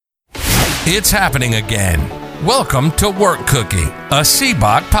It's happening again. Welcome to Work Cookie, a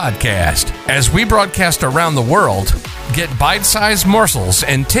CBOC podcast. As we broadcast around the world, get bite-sized morsels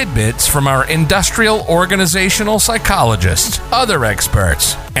and tidbits from our industrial organizational psychologists, other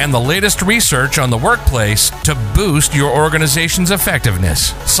experts, and the latest research on the workplace to boost your organization's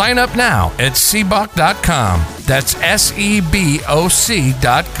effectiveness. Sign up now at cboc.com. That's SEBOC.com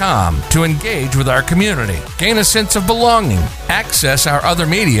to engage with our community, gain a sense of belonging, access our other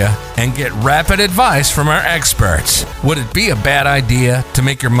media, and get rapid advice from our experts. Would it be a bad idea to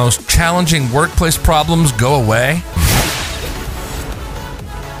make your most challenging workplace problems go away?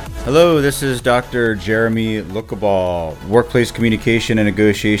 Hello, this is Dr. Jeremy Lookaball, workplace communication and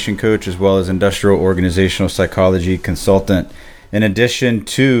negotiation coach, as well as industrial organizational psychology consultant. In addition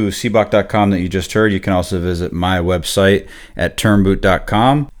to cboc.com that you just heard, you can also visit my website at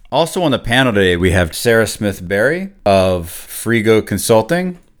turnboot.com. Also on the panel today, we have Sarah Smith-Berry of Frigo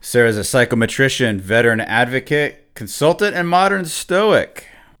Consulting. Sarah is a psychometrician, veteran advocate, consultant, and modern stoic.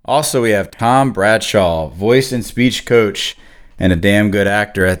 Also, we have Tom Bradshaw, voice and speech coach, and a damn good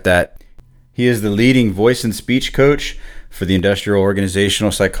actor at that. He is the leading voice and speech coach for the industrial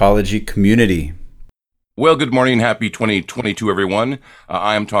organizational psychology community. Well, good morning. Happy 2022, everyone.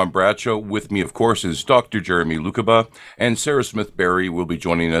 I am Tom Bradshaw. With me, of course, is Dr. Jeremy Lookaball, and Sarah Smith-Berry will be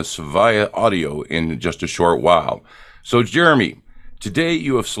joining us via audio in just a short while. So, Jeremy, today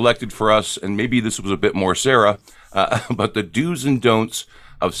you have selected for us, and maybe this was a bit more Sarah, but the do's and don'ts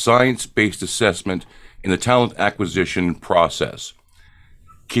of science-based assessment in the talent acquisition process.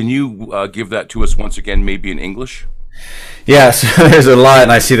 Can you give that to us once again, maybe in English? Yes, there's a lot,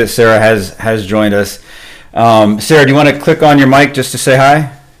 and I see that Sarah has joined us. Sarah, do you want to click on your mic just to say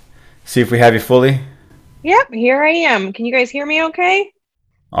hi? See if we have you fully? Yep, here I am. Can you guys hear me okay?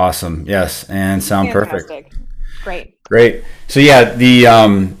 Awesome, yes, and sound Fantastic. Perfect. Great. So yeah,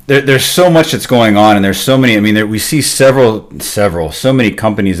 there's so much that's going on, and there's so many. I mean, we see so many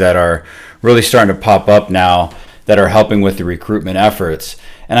companies that are really starting to pop up now that are helping with the recruitment efforts.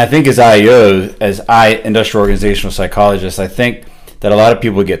 And I think as industrial organizational psychologists, I think that a lot of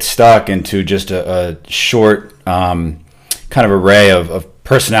people get stuck into just a short kind of array of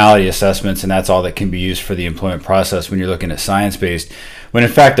personality assessments, and that's all that can be used for the employment process when you're looking at science-based, when in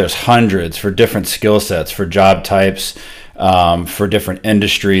fact there's hundreds for different skill sets, for job types, for different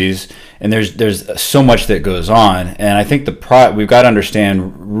industries, and there's so much that goes on. And I think we've got to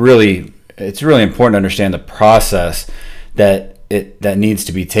understand it's really important to understand the process that needs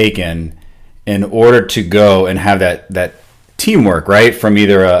to be taken in order to go and have that teamwork, right? From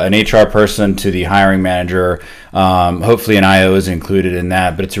either an HR person to the hiring manager. Hopefully an IO is included in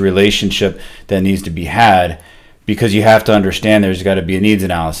that, but it's a relationship that needs to be had, because you have to understand there's got to be a needs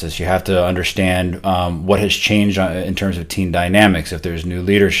analysis. You have to understand what has changed in terms of team dynamics, if there's new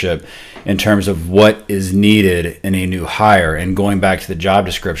leadership, in terms of what is needed in a new hire, and going back to the job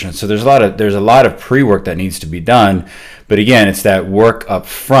description. So there's a lot of pre-work that needs to be done. But again, it's that work up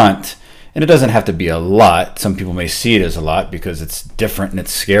front, and it doesn't have to be a lot. Some people may see it as a lot because it's different and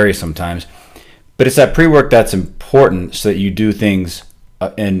it's scary sometimes. But it's that pre-work that's important, so that you do things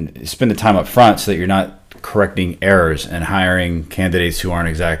and spend the time up front, so that you're not correcting errors and hiring candidates who aren't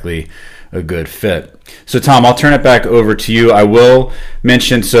exactly a good fit. So Tom, I'll turn it back over to you. I will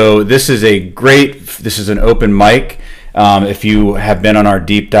mention, so this is an open mic. If you have been on our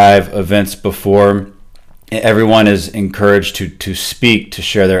deep dive events before, everyone is encouraged to speak, to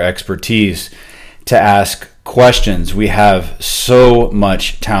share their expertise, to ask questions. We have so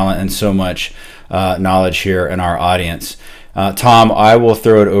much talent and so much knowledge here in our audience. Tom, I will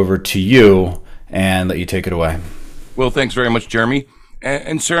throw it over to you and let you take it away. Well, thanks very much, Jeremy.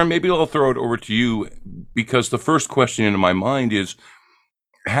 And Sarah, maybe I'll throw it over to you, because the first question in my mind is,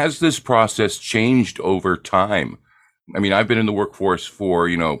 has this process changed over time? I mean, I've been in the workforce for,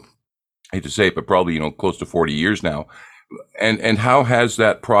 I hate to say it, but probably, close to 40 years now. And how has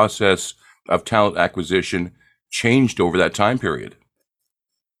that process of talent acquisition changed over that time period?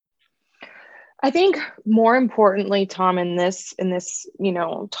 I think more importantly, Tom, in this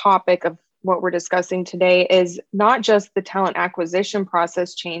topic of what we're discussing today, is not just the talent acquisition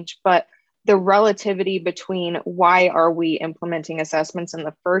process change, but the relativity between why are we implementing assessments in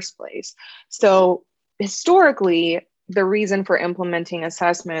the first place. So historically, the reason for implementing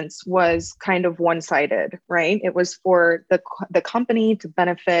assessments was kind of one-sided, right? It was for the company to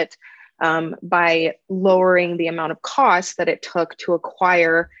benefit by lowering the amount of cost that it took to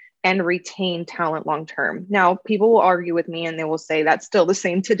acquire and retain talent long term. Now, people will argue with me and they will say that's still the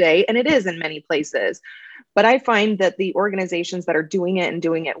same today, and it is in many places. But I find that the organizations that are doing it and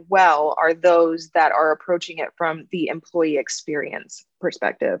doing it well are those that are approaching it from the employee experience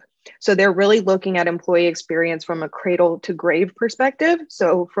perspective. So they're really looking at employee experience from a cradle to grave perspective.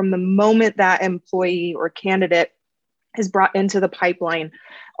 So from the moment that employee or candidate is brought into the pipeline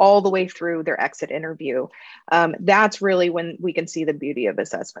all the way through their exit interview, that's really when we can see the beauty of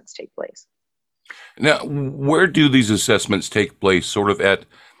assessments take place. Now, where do these assessments take place? Sort of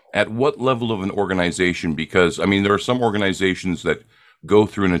at what level of an organization? Because, I mean, there are some organizations that go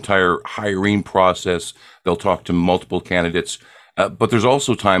through an entire hiring process. They'll talk to multiple candidates. But there's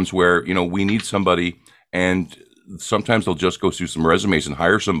also times where, we need somebody, and sometimes they'll just go through some resumes and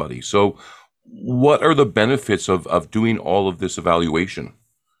hire somebody. So what are the benefits of doing all of this evaluation?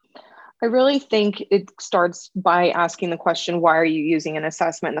 I really think it starts by asking the question, why are you using an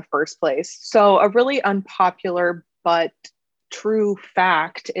assessment in the first place? So a really unpopular but true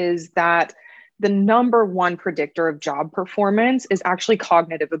fact is that the number one predictor of job performance is actually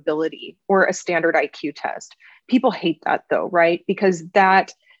cognitive ability or a standard IQ test. People hate that though, right? Because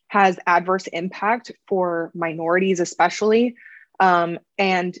that has adverse impact for minorities, especially,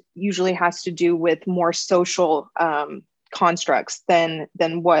 and usually has to do with more social constructs than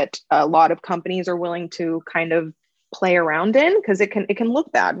what a lot of companies are willing to kind of play around in, because it can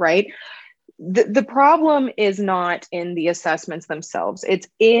look bad, right? The problem is not in the assessments themselves. It's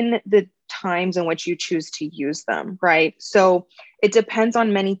in the times in which you choose to use them, right? So it depends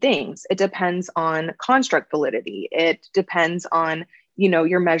on many things. It depends on construct validity. It depends on,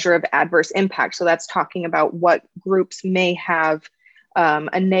 your measure of adverse impact. So that's talking about what groups may have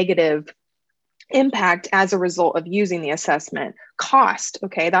a negative impact as a result of using the assessment. Cost,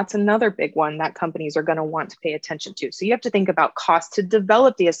 okay, that's another big one that companies are going to want to pay attention to. So you have to think about cost to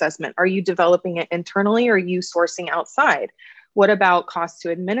develop the assessment. Are you developing it internally, or are you sourcing outside? What about cost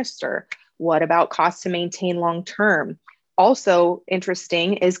to administer? What about cost to maintain long term? Also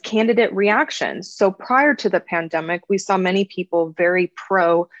interesting is candidate reactions. So prior to the pandemic, we saw many people very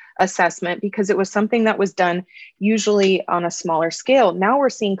pro assessment because it was something that was done usually on a smaller scale. Now we're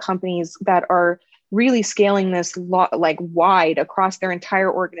seeing companies that are really scaling this wide across their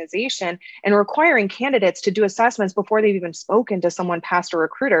entire organization and requiring candidates to do assessments before they've even spoken to someone past a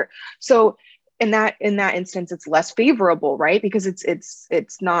recruiter. So in that instance, it's less favorable, right? Because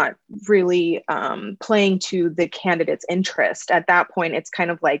it's not really playing to the candidate's interest. At that point, it's kind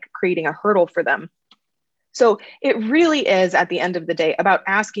of like creating a hurdle for them. So it really is, at the end of the day, about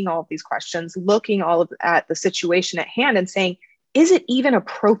asking all of these questions, looking at the situation at hand and saying, is it even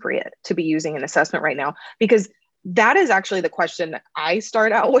appropriate to be using an assessment right now? Because that is actually the question I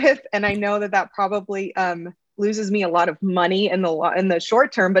start out with. And I know that probably loses me a lot of money in the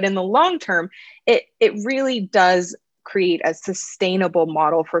short term, but in the long term, it really does create a sustainable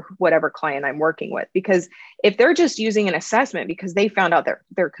model for whatever client I'm working with. Because if they're just using an assessment because they found out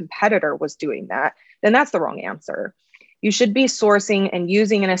their competitor was doing that, then that's the wrong answer. You should be sourcing and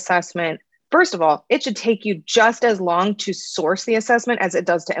using an assessment. First of all, it should take you just as long to source the assessment as it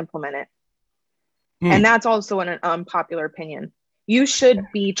does to implement it. And that's also an unpopular opinion. You should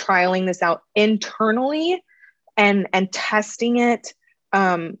be trialing this out internally and testing it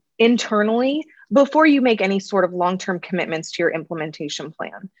internally before you make any sort of long-term commitments to your implementation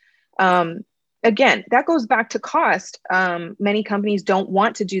plan. Again, that goes back to cost. Many companies don't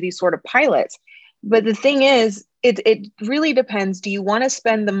want to do these sort of pilots. But the thing is, it really depends. Do you want to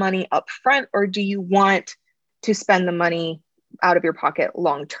spend the money up front, or do you want to spend the money out of your pocket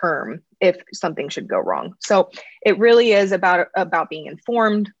long term if something should go wrong? So it really is about being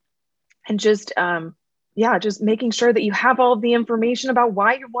informed and just making sure that you have all of the information about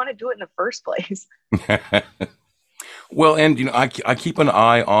why you want to do it in the first place. Well, and I keep an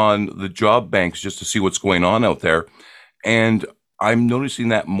eye on the job banks just to see what's going on out there, and I'm noticing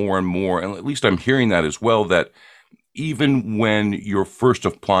that more and more, and at least I'm hearing that as well, that even when you're first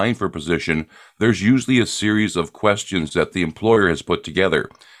applying for a position, there's usually a series of questions that the employer has put together.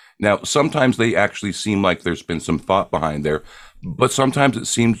 Now, sometimes they actually seem like there's been some thought behind there, but sometimes it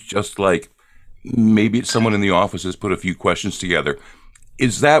seems just like maybe someone in the office has put a few questions together.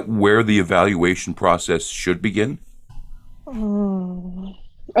 Is that where the evaluation process should begin?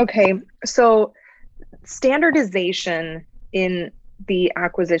 Okay, so standardization in the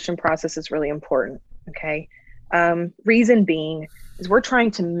acquisition process is really important, okay? Reason being is we're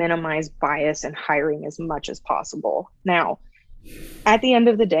trying to minimize bias in hiring as much as possible. Now, at the end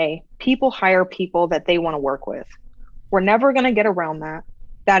of the day, people hire people that they want to work with. We're never going to get around that.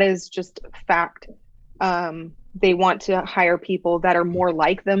 That is just fact. they want to hire people that are more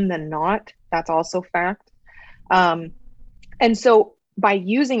like them than not. That's also fact. And so by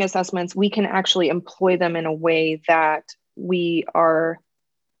using assessments, we can actually employ them in a way that we are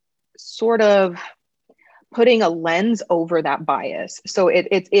sort of putting a lens over that bias. So it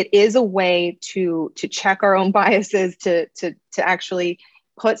is a way to check our own biases, to actually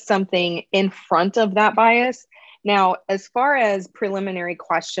put something in front of that bias. Now, as far as preliminary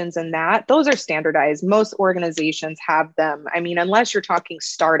questions and that, those are standardized. Most organizations have them. I mean, unless you're talking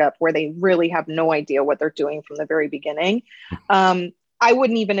startup where they really have no idea what they're doing from the very beginning, I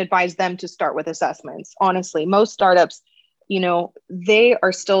wouldn't even advise them to start with assessments. Honestly, most startups, they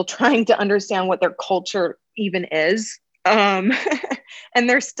are still trying to understand what their culture even is. And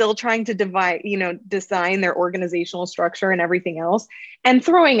they're still trying to design their organizational structure and everything else. And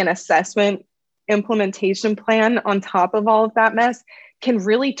throwing an assessment implementation plan on top of all of that mess can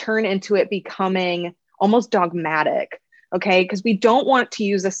really turn into it becoming almost dogmatic. Okay, because we don't want to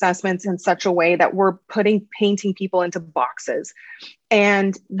use assessments in such a way that we're painting people into boxes.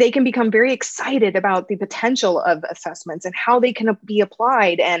 And they can become very excited about the potential of assessments and how they can be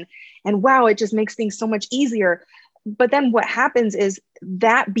applied. And wow, it just makes things so much easier. But then what happens is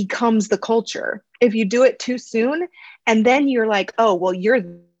that becomes the culture. If you do it too soon, and then you're like, oh, well, you're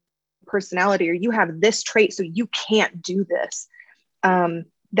personality, or you have this trait, so you can't do this.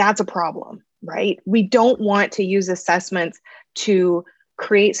 That's a problem, right? We don't want to use assessments to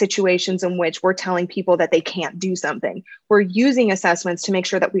create situations in which we're telling people that they can't do something. We're using assessments to make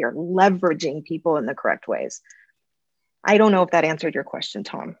sure that we are leveraging people in the correct ways. I don't know if that answered your question,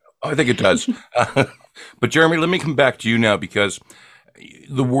 Tom. I think it does. But Jeremy, let me come back to you now, because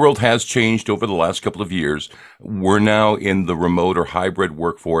the world has changed over the last couple of years. We're now in the remote or hybrid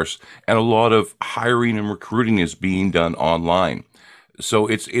workforce, and a lot of hiring and recruiting is being done online. So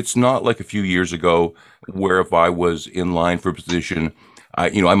it's not like a few years ago where if I was in line for a position, I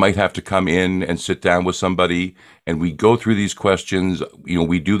might have to come in and sit down with somebody and we go through these questions,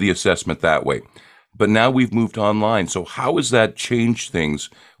 we do the assessment that way. But now we've moved online. So how has that changed things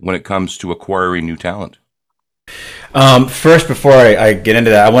when it comes to acquiring new talent? First, before I get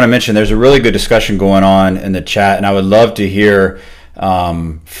into that, I want to mention there's a really good discussion going on in the chat, and I would love to hear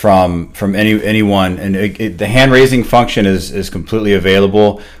from anyone. And the hand raising function is completely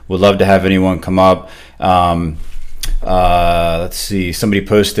available. Would love to have anyone come up. Let's see. Somebody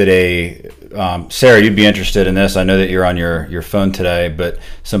posted Sarah, you'd be interested in this. I know that you're on your phone today, but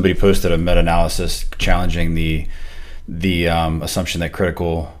somebody posted a meta-analysis challenging the assumption that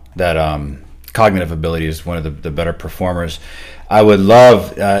cognitive ability is one of the better performers. I would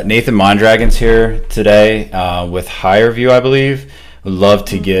love Nathan Mondragon's here today with HireVue, I believe. Would love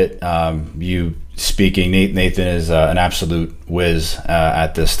to get you speaking. Nathan is an absolute whiz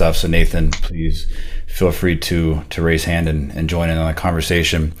at this stuff. So Nathan, please feel free to raise hand and join in on the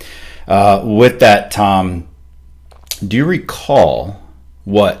conversation. With that, Tom, do you recall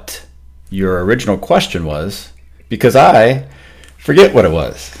what your original question was? Because I forget what it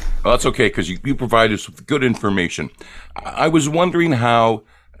was. Well, that's okay, because you provide us with good information. I was wondering how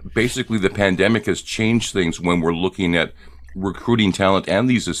basically the pandemic has changed things when we're looking at recruiting talent and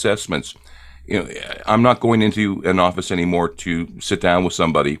these assessments. I'm not going into an office anymore to sit down with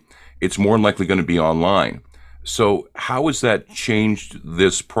somebody. It's more than likely going to be online. So how has that changed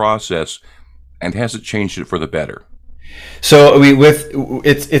this process, and has it changed it for the better? So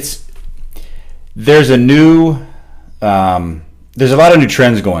there's a lot of new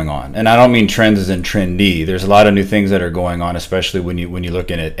trends going on, and I don't mean trends as in trendy. There's a lot of new things that are going on, especially when you're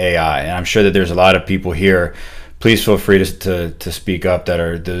looking at AI. And I'm sure that there's a lot of people here. Please feel free to speak up that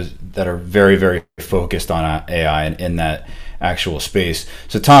are very, very focused on AI and in that actual space.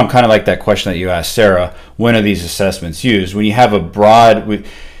 So Tom, kind of like that question that you asked Sarah, when are these assessments used? When you have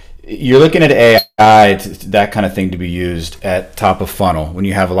you're looking at AI, that kind of thing to be used at top of funnel when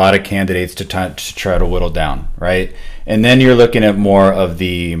you have a lot of candidates to try to whittle down, right? And then you're looking at more of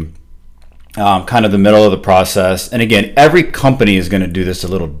the kind of the middle of the process. And again, every company is going to do this a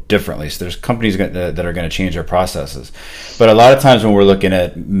little differently. So there's companies that are going to change their processes. But a lot of times when we're looking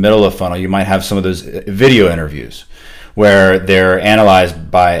at middle of funnel, you might have some of those video interviews where they're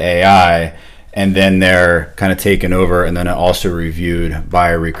analyzed by AI and then they're kind of taken over and then also reviewed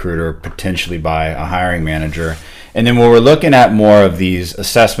by a recruiter, potentially by a hiring manager. And then when we're looking at more of these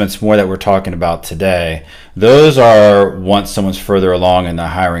assessments, more that we're talking about today, those are once someone's further along in the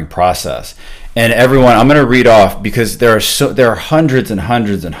hiring process. And everyone, I'm going to read off because there are hundreds and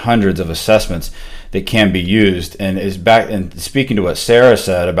hundreds and hundreds of assessments that can be used. And speaking to what Sarah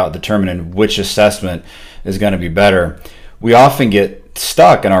said about determining which assessment is going to be better, we often get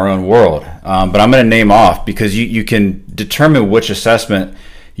stuck in our own world. But I'm going to name off because you can determine which assessment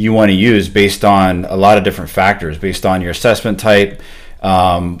you want to use based on a lot of different factors, based on your assessment type.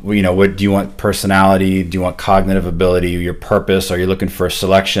 What do you want? Personality? Do you want cognitive ability? Your purpose? Are you looking for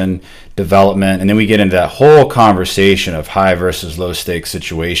selection, development? And then we get into that whole conversation of high versus low stakes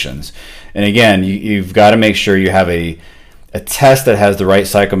situations. And again, you've got to make sure you have a test that has the right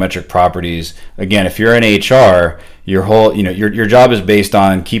psychometric properties. Again, if you're in HR, your job is based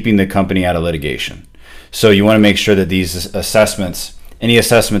on keeping the company out of litigation. So you want to make sure that these assessments, any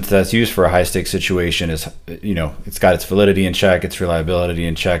assessment that's used for a high stakes situation, is, it's got its validity in check, its reliability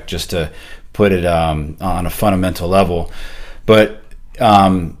in check, just to put it on a fundamental level. But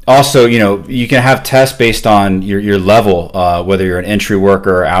also, you can have tests based on your level, whether you're an entry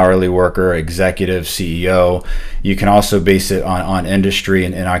worker, hourly worker, executive, CEO. You can also base it on industry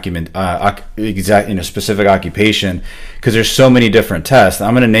and specific occupation, because there's so many different tests.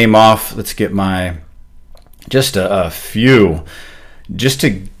 I'm going to name off. Let's get just a few, just to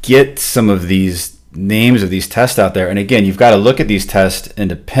get some of these names of these tests out there. And again, you've got to look at these tests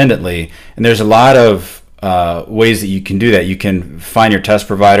independently, and there's a lot of ways that you can do that. You can find your test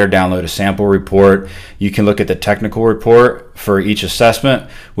provider, download a sample report. You can look at the technical report for each assessment,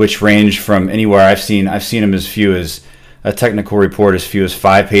 which range from anywhere. I've seen them as few as a technical report as few as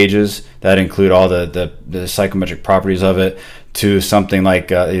 5 pages that include all the psychometric properties of it, to something like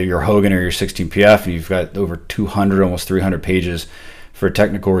your Hogan or your 16PF, and you've got over 200, almost 300 pages for a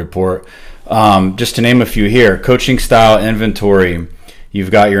technical report. Just to name a few here: coaching style inventory. You've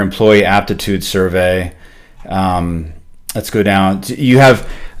got your employee aptitude survey. Let's go down. You have,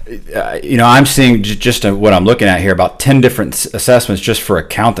 I'm seeing just what I'm looking at here, about 10 different assessments just for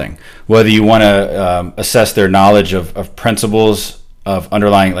accounting. Whether you want to assess their knowledge of principles of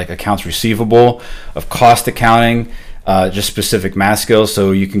underlying, like accounts receivable, of cost accounting, just specific math skills.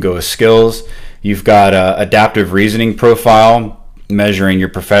 So you can go with skills. You've got adaptive reasoning profile, measuring your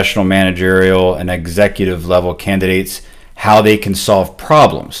professional, managerial, and executive level candidates, how they can solve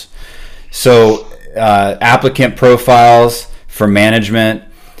problems. So applicant profiles for management,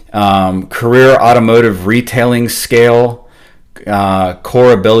 career automotive retailing scale,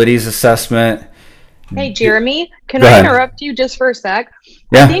 core abilities assessment. Hey, Jeremy, can I interrupt you just for a sec?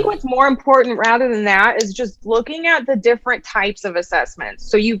 Yeah. I think what's more important rather than that is just looking at the different types of assessments.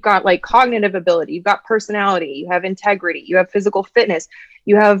 So you've got like cognitive ability, you've got personality, you have integrity, you have physical fitness,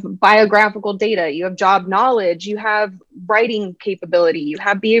 you have biographical data, you have job knowledge, you have writing capability, you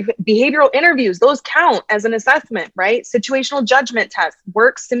have behavioral interviews. Those count as an assessment, right? Situational judgment tests,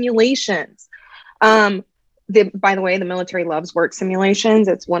 work simulations. By the way, the military loves work simulations.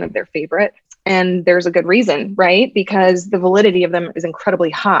 It's one of their favorites. And there's a good reason, right? Because the validity of them is incredibly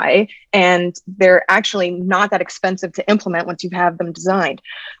high, and they're actually not that expensive to implement once you have them designed.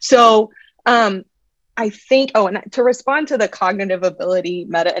 So I think, and to respond to the cognitive ability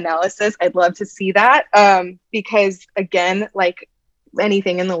meta-analysis, I'd love to see that, because again, like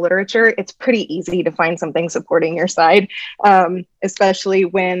anything in the literature, it's pretty easy to find something supporting your side, especially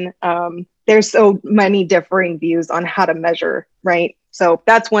when there's so many differing views on how to measure, right? So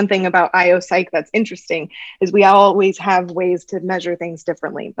that's one thing about IO Psych that's interesting, is we always have ways to measure things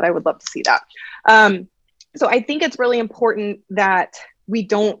differently, but I would love to see that. So I think it's really important that we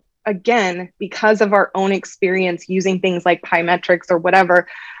don't, again, because of our own experience using things like Pymetrics or whatever,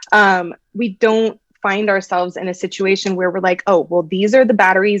 we don't find ourselves in a situation where we're like, oh, well, these are the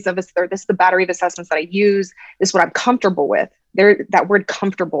batteries of or this is the battery of assessments that I use. This is what I'm comfortable with. That word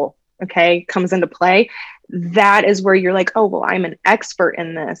comfortable, okay, comes into play. That is where you're like, oh, well, I'm an expert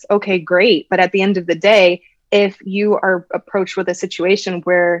in this. Okay, great. But at the end of the day, if you are approached with a situation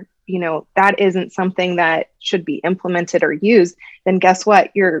where, that isn't something that should be implemented or used, then guess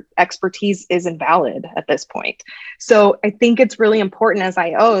what? Your expertise is invalid at this point. So I think it's really important as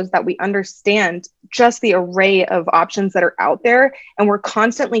IOs that we understand just the array of options that are out there. And we're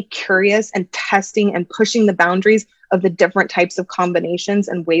constantly curious and testing and pushing the boundaries of the different types of combinations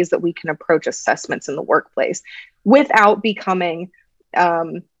and ways that we can approach assessments in the workplace without becoming,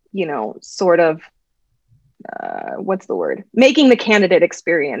 making the candidate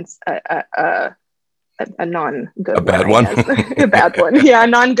experience a non-good one. A bad one? A bad one. Yeah, a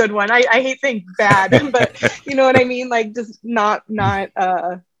non-good one. I hate saying bad, but you know what I mean? Like just not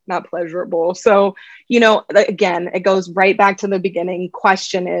pleasurable. So, again, it goes right back to the beginning.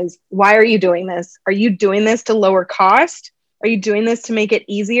 Question is, why are you doing this? Are you doing this to lower cost? Are you doing this to make it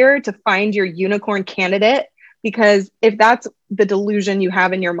easier to find your unicorn candidate? Because if that's the delusion you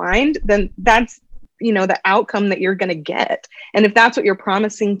have in your mind, then that's, the outcome that you're going to get. And if that's what you're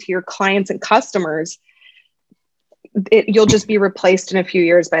promising to your clients and customers, you'll just be replaced in a few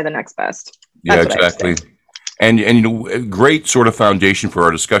years by the next best. Yeah, exactly. And a great sort of foundation for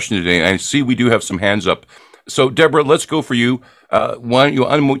our discussion today. And I see we do have some hands up. So Deborah, let's go for you. Why don't you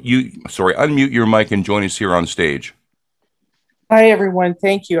unmute your mic and join us here on stage. Hi, everyone.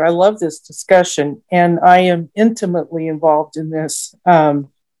 Thank you. I love this discussion, and I am intimately involved in this,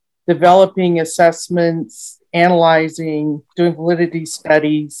 developing assessments, analyzing, doing validity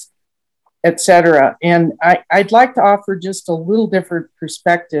studies, etc. And I'd like to offer just a little different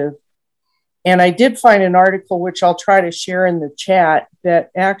perspective. And I did find an article, which I'll try to share in the chat,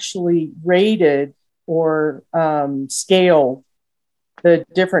 that actually rated or scaled the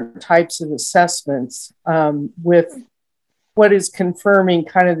different types of assessments with what is confirming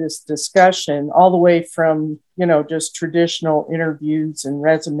kind of this discussion, all the way from, just traditional interviews and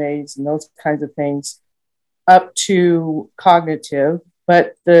resumes and those kinds of things up to cognitive.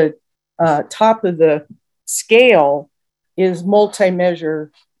 But the top of the scale is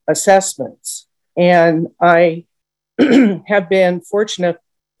multi-measure assessments. And I have been fortunate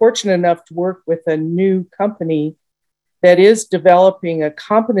enough to work with a new company that is developing a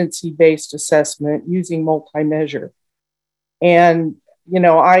competency-based assessment using multi-measure. And,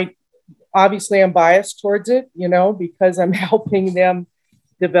 I obviously am biased towards it, because I'm helping them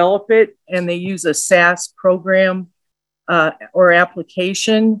develop it, and they use a SaaS program or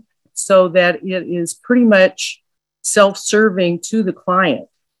application so that it is pretty much self-serving to the client.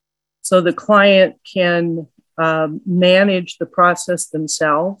 So the client can manage the process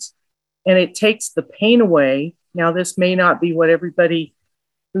themselves, and it takes the pain away. Now, this may not be what everybody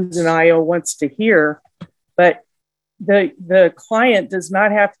who's an IO wants to hear, but the client does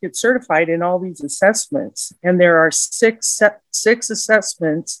not have to get certified in all these assessments. And there are six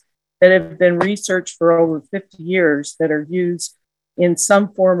assessments that have been researched for over 50 years that are used in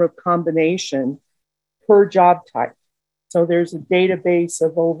some form of combination per job type. So there's a database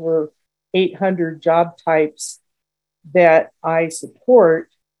of over 800 job types that I support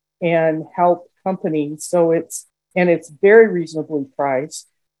and help companies. So it's very reasonably priced.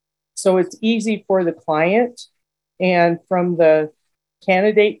 So it's easy for the client. And from the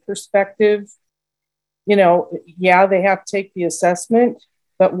candidate perspective, they have to take the assessment,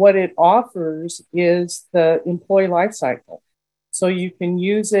 but what it offers is the employee life cycle. So you can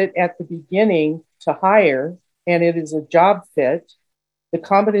use it at the beginning to hire, and it is a job fit. The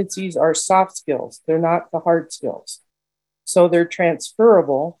competencies are soft skills. They're not the hard skills. So they're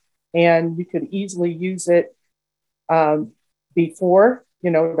transferable, and you could easily use it before,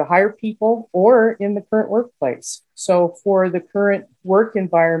 to hire people or in the current workplace. So for the current work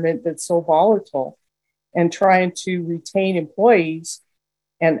environment that's so volatile and trying to retain employees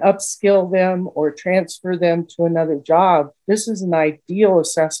and upskill them or transfer them to another job, this is an ideal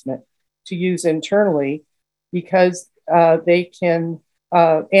assessment to use internally because they can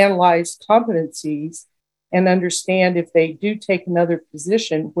analyze competencies and understand if they do take another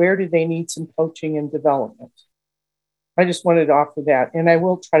position, where do they need some coaching and development. I just wanted to offer that, and I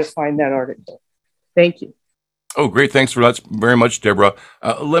will try to find that article. Thank you. Oh, great. Thanks for that very much, Deborah.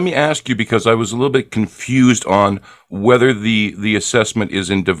 Let me ask you, because I was a little bit confused on whether the assessment is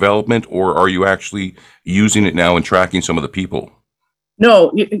in development or are you actually using it now and tracking some of the people?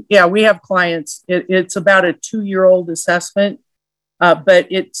 No, yeah, we have clients. It's about a 2-year-old assessment, but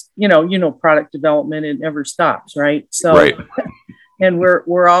it's, product development, it never stops, right? So, right. And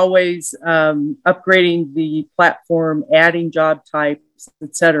we're always upgrading the platform, adding job types,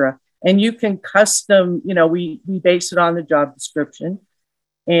 et cetera. And you can custom, we base it on the job description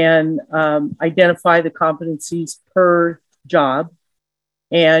and identify the competencies per job.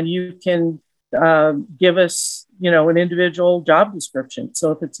 And you can give us, an individual job description. So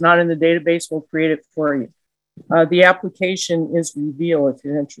if it's not in the database, we'll create it for you. The application is Reveal if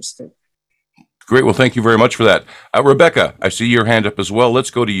you're interested. Great. Well, thank you very much for that. Rebecca, I see your hand up as well.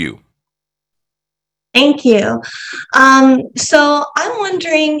 Let's go to you. Thank you. So I'm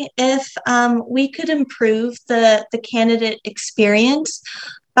wondering if we could improve the candidate experience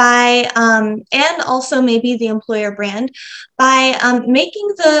by, and also maybe the employer brand, by making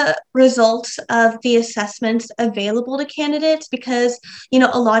the results of the assessments available to candidates, because,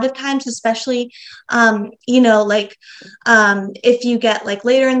 a lot of times, especially, if you get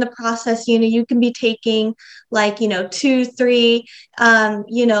later in the process, you can be taking 2, 3,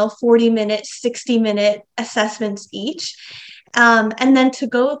 40-minute, 60-minute assessments each. And then to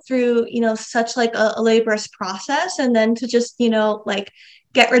go through, such a laborious process, and then to just,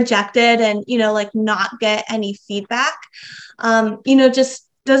 get rejected and, not get any feedback, just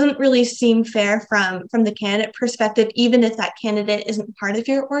doesn't really seem fair from the candidate perspective, even if that candidate isn't part of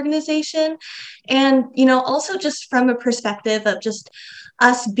your organization. And, also just from a perspective of just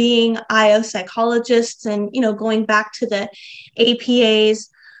us being IO psychologists and, going back to the APA's,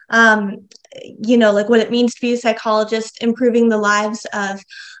 like what it means to be a psychologist, improving the lives of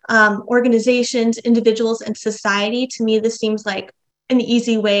organizations, individuals, and society. To me, this seems like an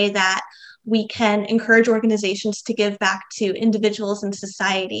easy way that we can encourage organizations to give back to individuals and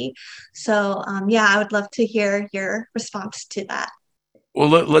society. So, I would love to hear your response to that. Well,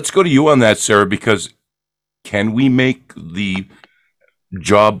 let's go to you on that, Sarah, because can we make the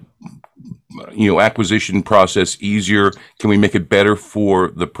job, acquisition process easier? Can we make it better for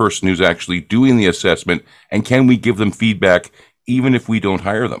the person who's actually doing the assessment? And can we give them feedback even if we don't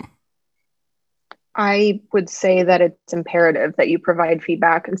hire them? I would say that it's imperative that you provide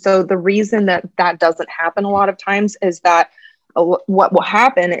feedback. And so the reason that doesn't happen a lot of times is that what will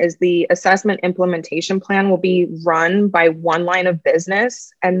happen is the assessment implementation plan will be run by one line of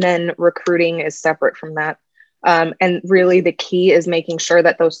business, and then recruiting is separate from that. And really the key is making sure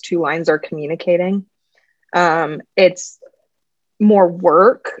that those two lines are communicating. It's more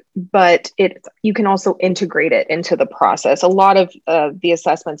work, but you can also integrate it into the process. A lot of the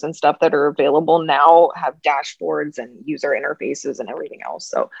assessments and stuff that are available now have dashboards and user interfaces and everything else.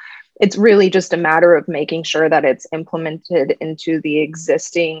 So it's really just a matter of making sure that it's implemented into the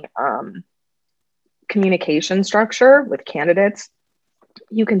existing communication structure with candidates.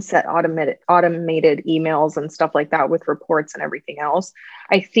 You can set automated emails and stuff like that with reports and everything else.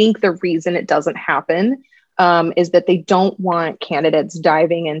 I think the reason it doesn't happen is that they don't want candidates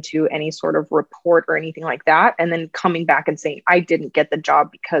diving into any sort of report or anything like that, and then coming back and saying, I didn't get the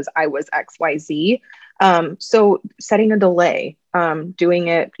job because I was XYZ. So setting a delay, doing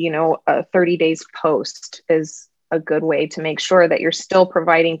it, 30 days post is a good way to make sure that you're still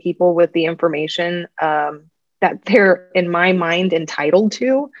providing people with the information that they're, in my mind, entitled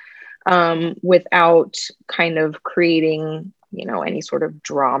to, without kind of creating any sort of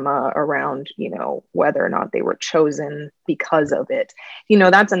drama around, whether or not they were chosen because of it.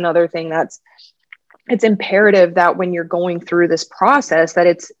 That's another thing it's imperative that when you're going through this process,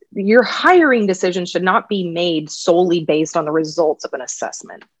 that your hiring decision should not be made solely based on the results of an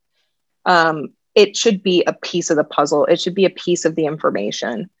assessment. It should be a piece of the puzzle. It should be a piece of the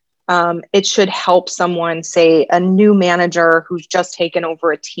information. It should help someone, say a new manager who's just taken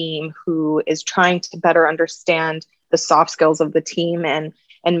over a team, who is trying to better understand the soft skills of the team and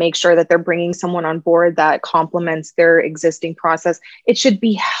make sure that they're bringing someone on board that complements their existing process. It should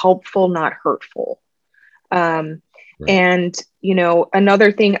be helpful, not hurtful. Right. And,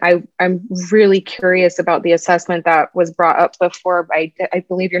 another thing I'm really curious about the assessment that was brought up before. I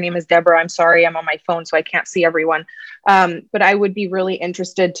believe your name is Deborah. I'm sorry, I'm on my phone, so I can't see everyone. But I would be really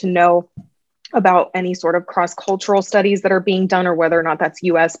interested to know about any sort of cross-cultural studies that are being done, or whether or not that's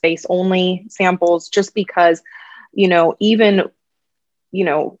US-based only samples, just because even,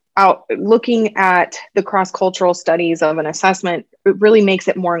 out looking at the cross-cultural studies of an assessment, it really makes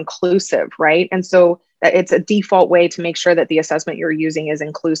it more inclusive, right? And so it's a default way to make sure that the assessment you're using is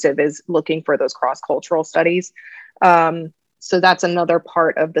inclusive, is looking for those cross-cultural studies. So that's another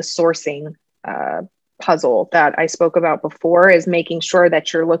part of the sourcing puzzle that I spoke about before, is making sure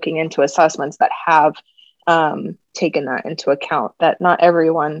that you're looking into assessments that have taken that into account, that not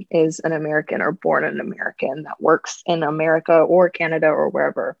everyone is an American or born an American that works in America or Canada or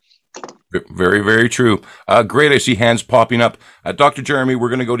wherever. Very, very true. Great. I see hands popping up. Dr. Jeremy, we're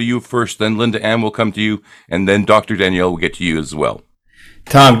going to go to you first, then Linda Ann will come to you, and then Dr. Danielle will get to you as well.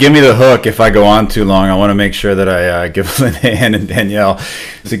 Tom, give me the hook if I go on too long. I want to make sure that I give Linda Ann and Danielle.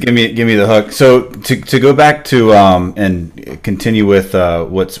 So give me the hook. So to go back to and continue with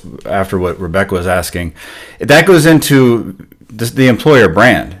what's after what Rebecca was asking, that goes into the employer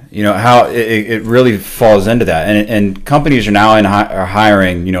brand. How it really falls into that, and companies are now are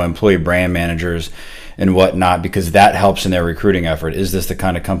hiring employee brand managers and whatnot, because that helps in their recruiting effort. Is this the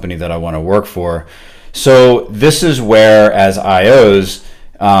kind of company that I want to work for? So this is where, as IOs,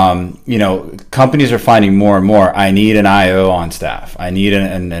 companies are finding more and more, I need an IO on staff. I need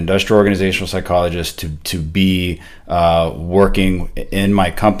an industrial organizational psychologist to be working in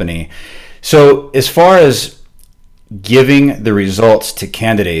my company. So as far as giving the results to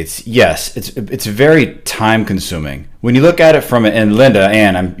candidates, yes, it's very time consuming. When you look at it from, and Linda,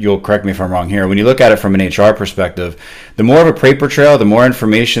 and you'll correct me if I'm wrong here, when you look at it from an HR perspective, the more of a paper trail, the more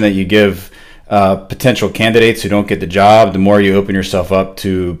information that you give potential candidates who don't get the job, the more you open yourself up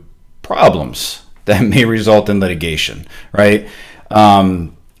to problems that may result in litigation, right?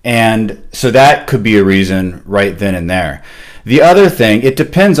 And so that could be a reason right then and there. The other thing, it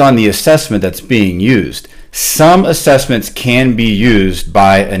depends on the assessment that's being used. Some assessments can be used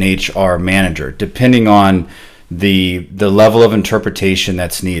by an HR manager, depending on the level of interpretation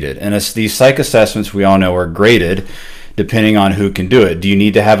that's needed. And as these psych assessments, we all know, are graded depending on who can do it. Do you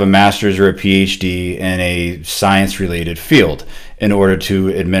need to have a master's or a PhD in a science-related field in order to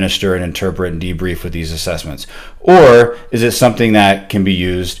administer and interpret and debrief with these assessments? Or is it something that can be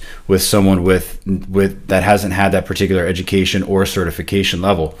used with someone with that hasn't had that particular education or certification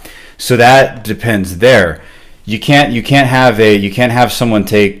level? So that depends there. You can't have someone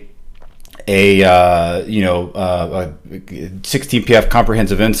take a 16 PF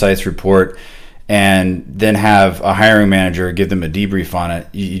comprehensive insights report and then have a hiring manager give them a debrief on it.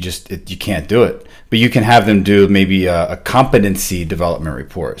 You can't do it. But you can have them do maybe a competency development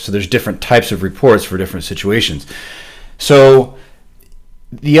report. So there's different types of reports for different situations. So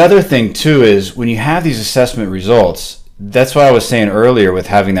the other thing too is when you have these assessment results, that's what I was saying earlier with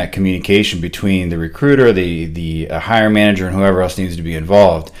having that communication between the recruiter, the hiring manager, and whoever else needs to be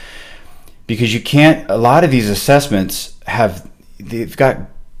involved. Because a lot of these assessments they've got,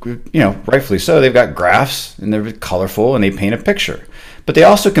 rightfully so, they've got graphs and they're colorful and they paint a picture. But they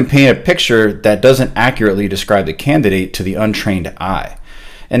also can paint a picture that doesn't accurately describe the candidate to the untrained eye.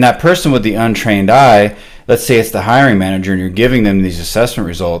 And that person with the untrained eye, let's say it's the hiring manager and you're giving them these assessment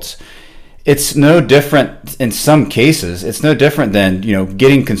results, it's no different in some cases. It's no different than,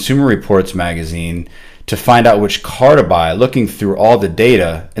 getting Consumer Reports magazine to find out which car to buy, looking through all the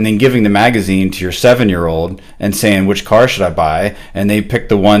data, and then giving the magazine to your 7-year-old and saying, which car should I buy? And they pick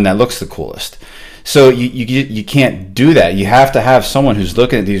the one that looks the coolest. So you can't do that. You have to have someone who's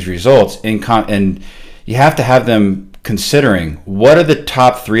looking at these results and you have to have them considering what are the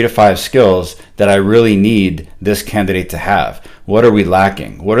top 3 to 5 skills that I really need this candidate to have. What are we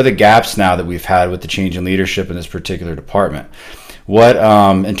lacking? What are the gaps now that we've had with the change in leadership in this particular department? What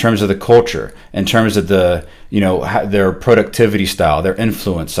in terms of the culture, in terms of the their productivity style, their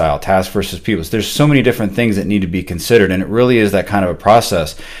influence style, task versus people. So there's so many different things that need to be considered, and it really is that kind of a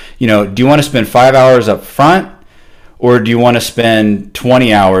process. Do you want to spend 5 hours up front, or do you want to spend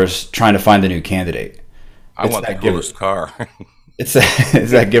 20 hours trying to find the new candidate? I want the coolest car. It's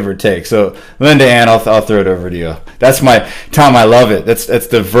that give or take. So Linda Ann, I'll throw it over to you. That's my Tom. I love it. That's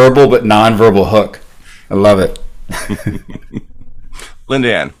the verbal but non-verbal hook. I love it.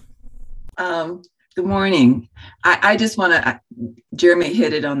 Linda Ann. Good morning. I just want to, Jeremy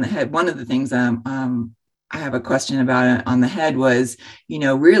hit it on the head. One of the things I have a question about on the head was,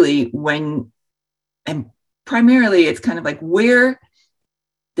 really when, and primarily it's kind of like, where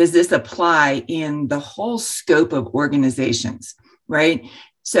does this apply in the whole scope of organizations, right?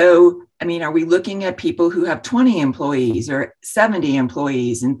 So, are we looking at people who have 20 employees or 70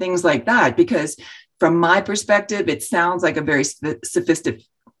 employees and things like that? Because from my perspective, it sounds like a very sophisticated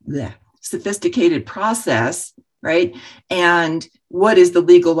process, right? And what is the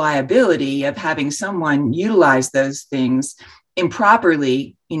legal liability of having someone utilize those things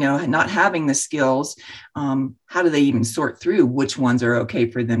improperly, not having the skills? How do they even sort through which ones are okay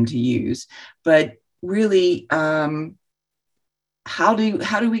for them to use? But really, how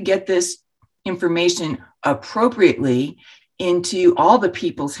do we get this information appropriately into all the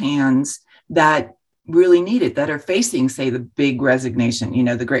people's hands that really need it, that are facing, say, the big resignation,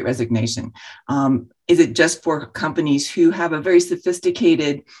 the great resignation? Is it just for companies who have a very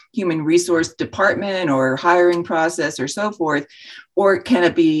sophisticated human resource department or hiring process or so forth? Or can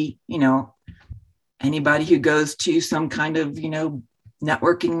it be, anybody who goes to some kind of,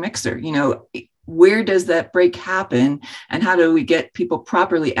 networking mixer? Where does that break happen? And how do we get people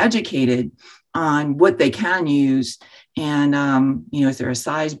properly educated on what they can use? And, is there a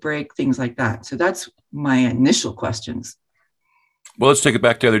size break, things like that? So that's my initial questions. Well, let's take it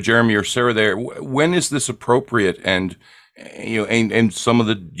back to either Jeremy or Sarah there. When is this appropriate? And, and some of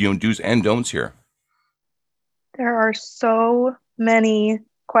the, do's and don'ts here. There are so many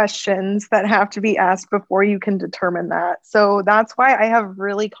questions that have to be asked before you can determine that. So that's why I have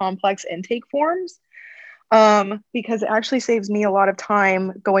really complex intake forms, because it actually saves me a lot of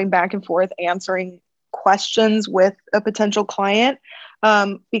time going back and forth answering questions with a potential client,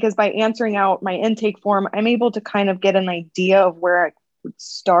 because by answering out my intake form, I'm able to kind of get an idea of where I would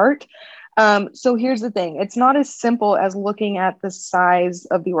start. So here's the thing. It's not as simple as looking at the size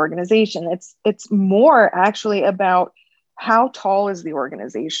of the organization. It's more actually about how tall is the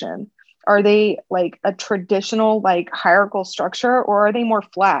organization? Are they like a traditional hierarchical structure, or are they more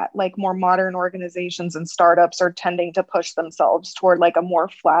flat? Like more modern organizations and startups are tending to push themselves toward a more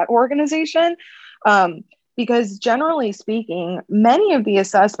flat organization. Because generally speaking, many of the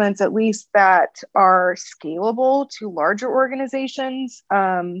assessments, at least that are scalable to larger organizations,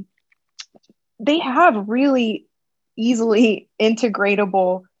 they have really easily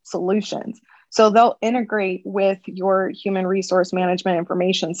integratable solutions. So they'll integrate with your human resource management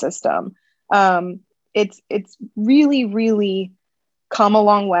information system. It's really, really come a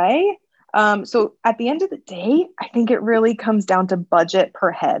long way. So at the end of the day, I think it really comes down to budget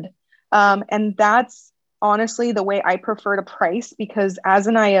per head. And that's honestly the way I prefer to price, because as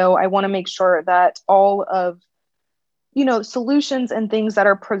an IO, I want to make sure that all of solutions and things that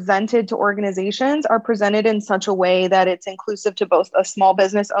are presented to organizations are presented in such a way that it's inclusive to both a small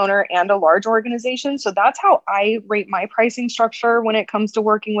business owner and a large organization. So that's how I rate my pricing structure when it comes to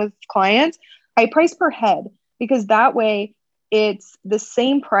working with clients. I price per head, because that way it's the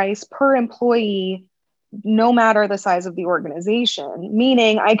same price per employee, no matter the size of the organization.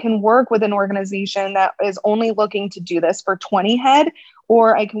 Meaning I can work with an organization that is only looking to do this for 20 head,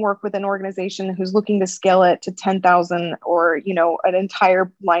 or I can work with an organization who's looking to scale it to 10,000 or, an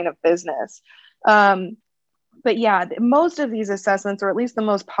entire line of business. But yeah, most of these assessments, or at least the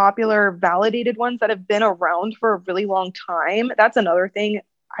most popular validated ones that have been around for a really long time, that's another thing.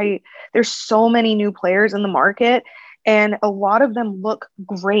 There's so many new players in the market, and a lot of them look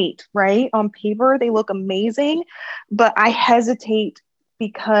great, right? On paper, they look amazing, but I hesitate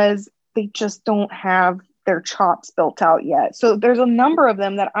because they just don't have their chops built out yet. So there's a number of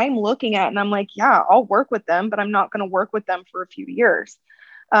them that I'm looking at and I'm like, yeah, I'll work with them, but I'm not going to work with them for a few years.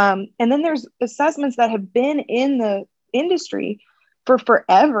 And then there's assessments that have been in the industry for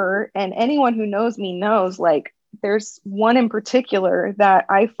forever. And anyone who knows me knows, like, there's one in particular that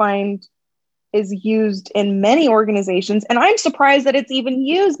I find is used in many organizations. And I'm surprised that it's even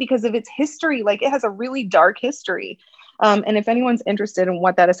used because of its history. Like, it has a really dark history. And if anyone's interested in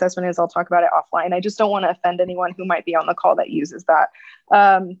what that assessment is, I'll talk about it offline. I just don't want to offend anyone who might be on the call that uses that.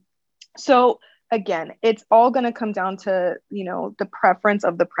 So again, it's all going to come down to, the preference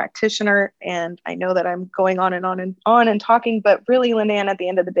of the practitioner. And I know that I'm going on and on and on and talking, but really, Lindan, at the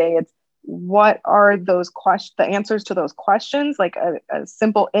end of the day, it's what are those questions, the answers to those questions, like a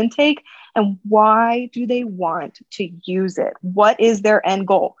simple intake, and why do they want to use it? What is their end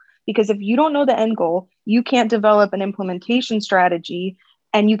goal? Because if you don't know the end goal, you can't develop an implementation strategy,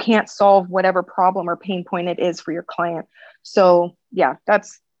 and you can't solve whatever problem or pain point it is for your client. So yeah,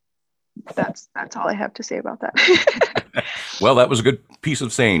 that's all I have to say about that. Well, that was a good piece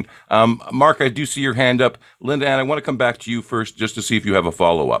of saying. Mark, I do see your hand up. Linda Ann, I want to come back to you first just to see if you have a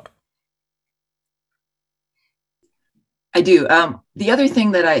follow-up. I do. The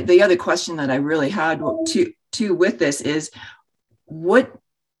other question that I really had to with this is, what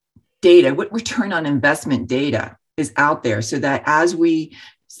return on investment data is out there, so that as we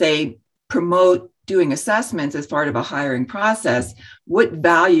say promote doing assessments as part of a hiring process, what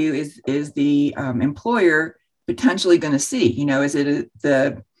value is the employer potentially going to see? Is it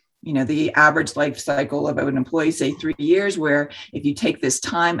the average life cycle of an employee, say 3 years, where if you take this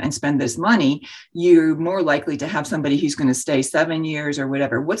time and spend this money, you're more likely to have somebody who's going to stay 7 years or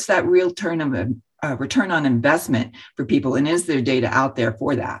whatever. What's that real return on investment for people? And is there data out there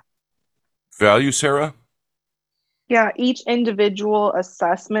for that? Value, Sarah? Yeah, each individual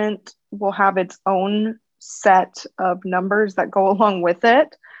assessment will have its own set of numbers that go along with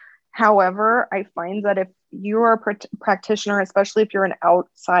it. However, I find that if you are a practitioner, especially if you're an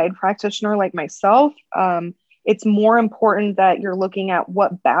outside practitioner like myself, it's more important that you're looking at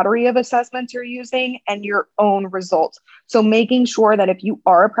what battery of assessments you're using and your own results. So making sure that if you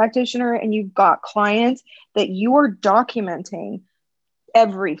are a practitioner and you've got clients, that you are documenting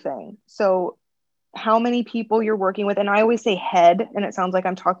everything. So how many people you're working with. And I always say head, and it sounds like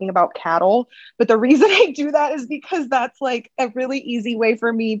I'm talking about cattle. But the reason I do that is because that's like a really easy way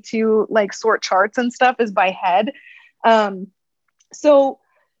for me to like sort charts and stuff, is by head. So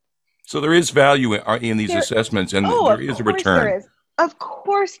there is value in these assessments, and there is a return. Of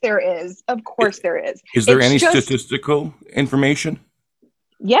course there is. Is there any statistical information?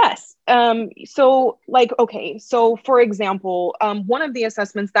 Yes. So for example, one of the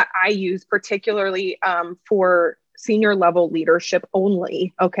assessments that I use particularly for senior level leadership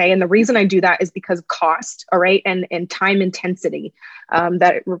only, okay, and the reason I do that is because of cost, all right, and time intensity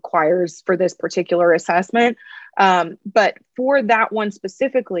that it requires for this particular assessment. But for that one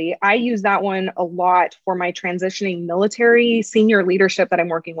specifically, I use that one a lot for my transitioning military senior leadership that I'm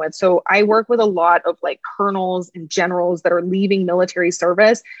working with. So I work with a lot of like colonels and generals that are leaving military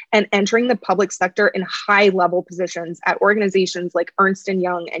service and entering the public sector in high level positions at organizations like Ernst &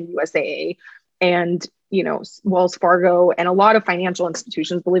 Young and USAA and, Wells Fargo, and a lot of financial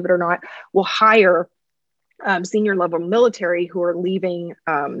institutions, believe it or not, will hire senior level military who are leaving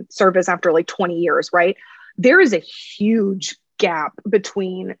service after like 20 years, right? There is a huge gap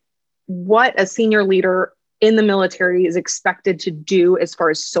between what a senior leader in the military is expected to do as far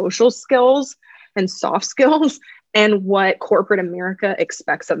as social skills and soft skills and what corporate America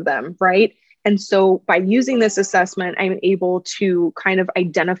expects of them, right? And so by using this assessment, I'm able to kind of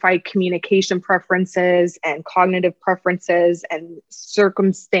identify communication preferences and cognitive preferences and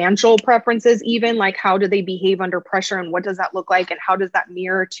circumstantial preferences, even like how do they behave under pressure and what does that look like and how does that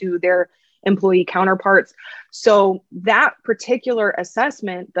mirror to their employee counterparts. So that particular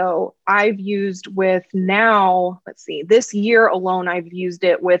assessment, though, I've used with now, let's see, this year alone, I've used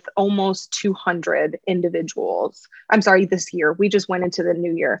it with almost 200 individuals. I'm sorry, this year. We just went into the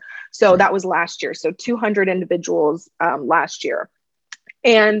new year. So that was last year. So 200 individuals last year.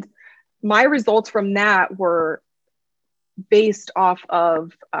 And my results from that were based off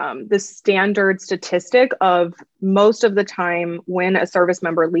of the standard statistic of most of the time when a service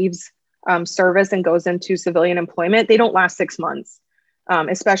member leaves service and goes into civilian employment, they don't last 6 months,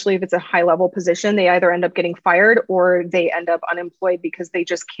 especially if it's a high level position. They either end up getting fired or they end up unemployed because they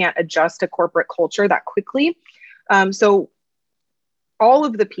just can't adjust to corporate culture that quickly. So all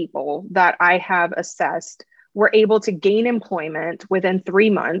of the people that I have assessed were able to gain employment within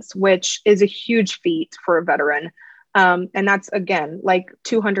 3 months, which is a huge feat for a veteran. And that's, again, like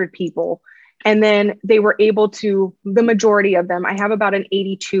 200 people. And then they were able to, the majority of them, I have about an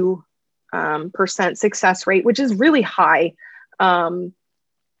 82% success rate, which is really high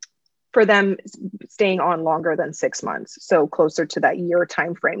for them staying on longer than 6 months. So closer to that year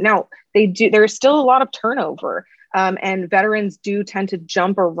time frame. Now, there's still a lot of turnover, and veterans do tend to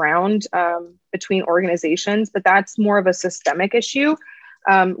jump around between organizations, but that's more of a systemic issue.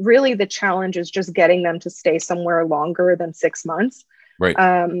 Really, the challenge is just getting them to stay somewhere longer than 6 months. Right.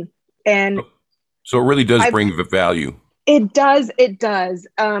 And so it really does bring the value. It does.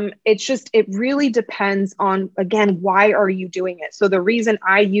 It's just, it really depends on, again, why are you doing it? So the reason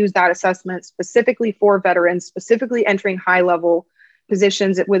I use that assessment specifically for veterans, specifically entering high level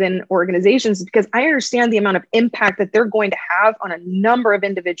positions within organizations, is because I understand the amount of impact that they're going to have on a number of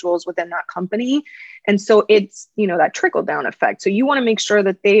individuals within that company. And so it's, that trickle down effect. So you want to make sure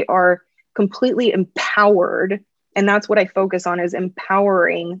that they are completely empowered. And that's what I focus on, is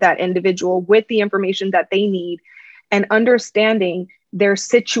empowering that individual with the information that they need and understanding their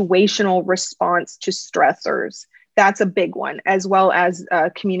situational response to stressors. That's a big one, as well as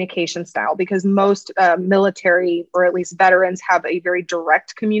communication style, because most military, or at least veterans, have a very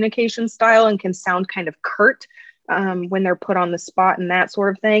direct communication style and can sound kind of curt when they're put on the spot and that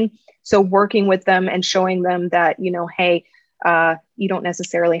sort of thing. So working with them and showing them that, hey, you don't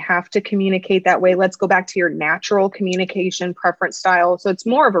necessarily have to communicate that way. Let's go back to your natural communication preference style. So it's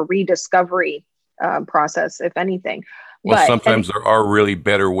more of a rediscovery process, if anything. Well, sometimes there are really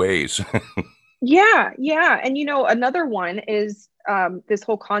better ways. Yeah. And, another one is this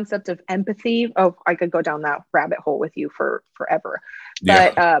whole concept of empathy. Oh, I could go down that rabbit hole with you for forever.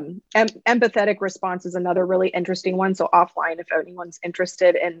 But empathetic response is another really interesting one. So offline, if anyone's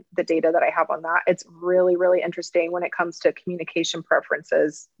interested in the data that I have on that, it's really, really interesting when it comes to communication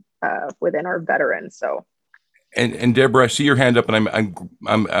preferences within our veterans. So. And Deborah, I see your hand up, and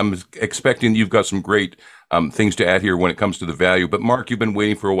I'm expecting you've got some great things to add here when it comes to the value. But Mark, you've been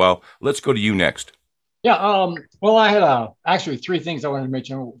waiting for a while. Let's go to you next. Yeah. Well, I had actually three things I wanted to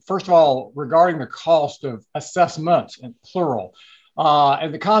mention. First of all, regarding the cost of assessments, in plural,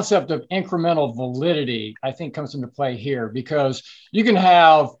 and the concept of incremental validity, I think comes into play here, because you can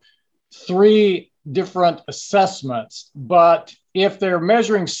have three different assessments, but if they're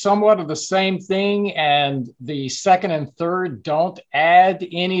measuring somewhat of the same thing and the second and third don't add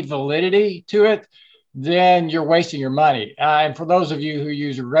any validity to it, then you're wasting your money. And for those of you who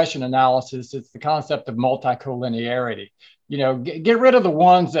use regression analysis, it's the concept of multicollinearity. Get rid of the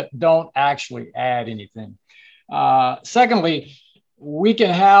ones that don't actually add anything. Secondly, we can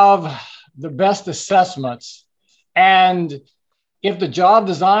have the best assessments, and if the job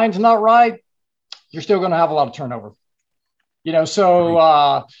design's not right, you're still going to have a lot of turnover.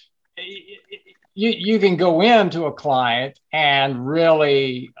 So you can go into a client and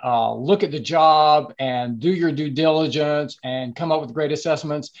really look at the job and do your due diligence and come up with great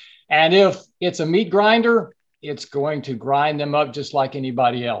assessments. And if it's a meat grinder, it's going to grind them up just like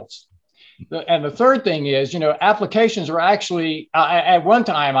anybody else. And the third thing is, applications are actually, at one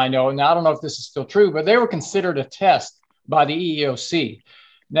time, I know, and I don't know if this is still true, but they were considered a test by the EEOC.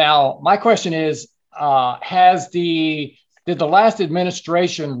 Now, my question is, did the last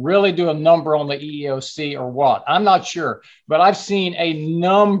administration really do a number on the EEOC or what? I'm not sure, but I've seen a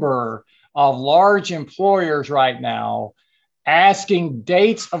number of large employers right now asking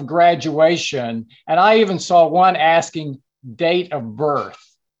dates of graduation. And I even saw one asking date of birth.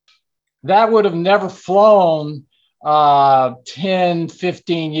 That would have never flown 10,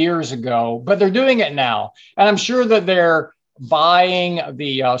 15 years ago, but they're doing it now. And I'm sure that they're buying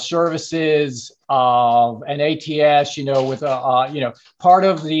the services of an ATS, with part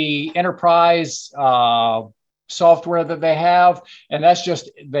of the enterprise software that they have. And that's just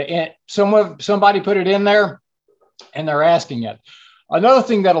somebody put it in there and they're asking it. Another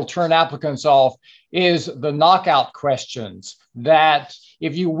thing that'll turn applicants off is the knockout questions, that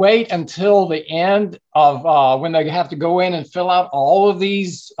if you wait until the end of when they have to go in and fill out all of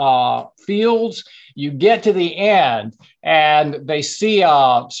these fields, you get to the end and they see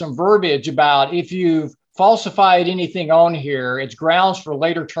some verbiage about if you've falsified anything on here, it's grounds for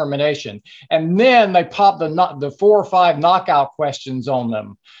later termination. And then they pop the 4 or 5 knockout questions on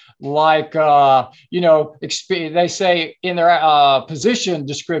them. Like, they say in their position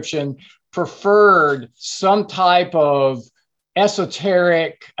description, preferred some type of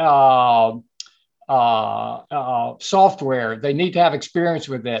esoteric software. They need to have experience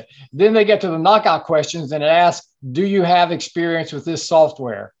with it. Then they get to the knockout questions and it asks, do you have experience with this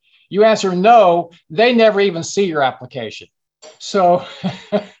software? You answer no, they never even see your application. So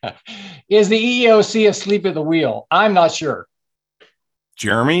is the EEOC asleep at the wheel? I'm not sure.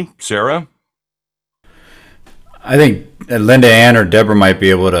 Jeremy, Sarah? I think Linda Ann or Deborah might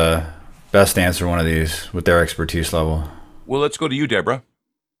be able to best answer one of these with their expertise level. Well, let's go to you, Deborah.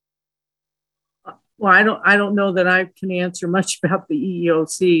 Well, I don't know that I can answer much about the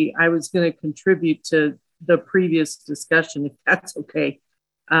EEOC. I was going to contribute to the previous discussion, if that's okay.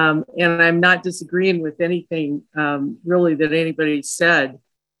 And I'm not disagreeing with anything really that anybody said.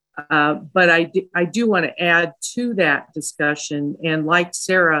 But I do want to add to that discussion. And like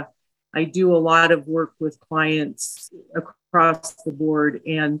Sarah, I do a lot of work with clients across the board.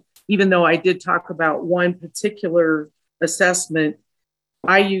 And even though I did talk about one particular assessment,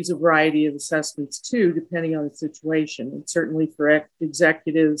 I use a variety of assessments too, depending on the situation. And certainly for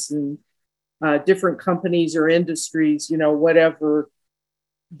executives and different companies or industries, whatever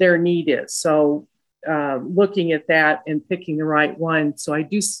their need is. So looking at that and picking the right one. So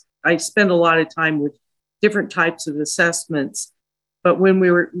I spend a lot of time with different types of assessments. But when we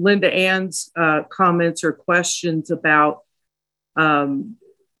were Linda Ann's comments or questions about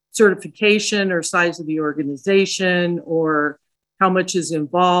certification or size of the organization or how much is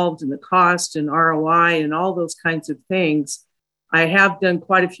involved in the cost and ROI and all those kinds of things, I have done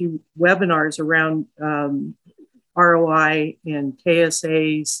quite a few webinars around ROI and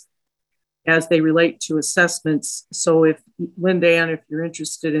KSAs as they relate to assessments. So if Linda Ann, if you're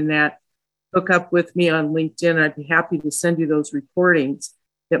interested in that, hook up with me on LinkedIn. I'd be happy to send you those recordings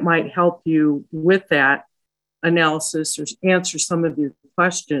that might help you with that analysis or answer some of your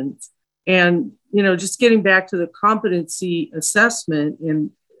questions. And, just getting back to the competency assessment,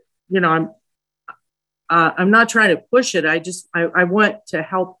 and, I'm not trying to push it. I want to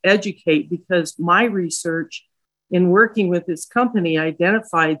help educate, because my research in working with this company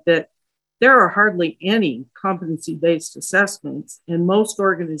identified that there are hardly any competency-based assessments, and most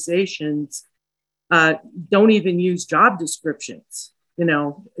organizations don't even use job descriptions.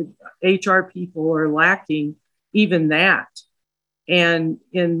 HR people are lacking even that. And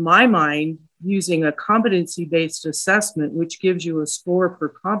in my mind, using a competency-based assessment, which gives you a score per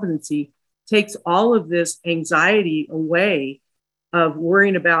competency, takes all of this anxiety away of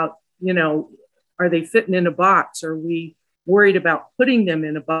worrying about, are they fitting in a box? Are we worried about putting them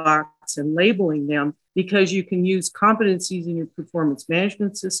in a box and labeling them? Because you can use competencies in your performance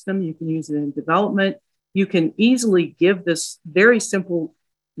management system. You can use it in development. You can easily give this very simple,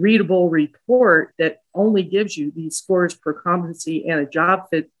 readable report that only gives you these scores per competency and a job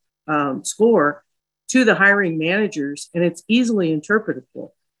fit score to the hiring managers. And it's easily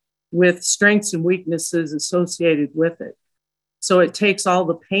interpretable with strengths and weaknesses associated with it. So it takes all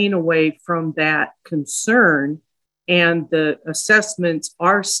the pain away from that concern. And the assessments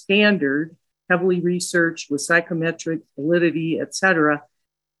are standard, heavily researched with psychometric validity, et cetera.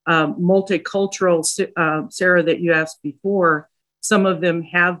 Multicultural, Sarah, that you asked before, some of them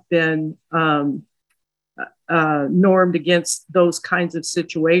have been normed against those kinds of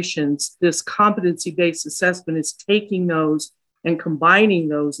situations. This competency-based assessment is taking those and combining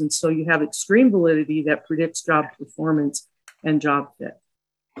those. And so you have extreme validity that predicts job performance and job fit.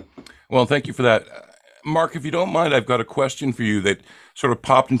 Well, thank you for that. Mark, if you don't mind, I've got a question for you that sort of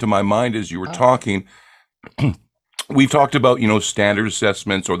popped into my mind as you were talking. We've talked about, standard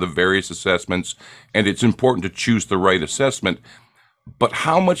assessments or the various assessments, and it's important to choose the right assessment. But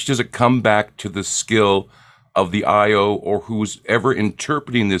how much does it come back to the skill of the IO or who's ever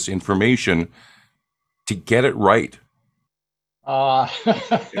interpreting this information to get it right? Uh,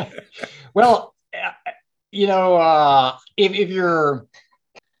 well, if you're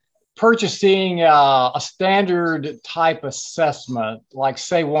purchasing a standard type assessment, like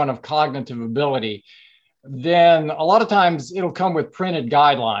say one of cognitive ability, then a lot of times it'll come with printed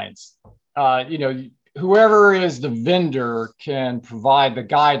guidelines. Whoever is the vendor can provide the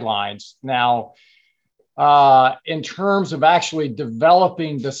guidelines. Now, in terms of actually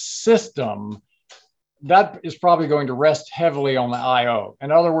developing the system, that is probably going to rest heavily on the IO.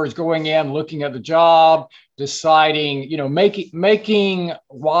 In other words, going in, looking at the job, deciding, making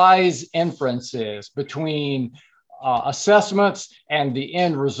wise inferences between assessments and the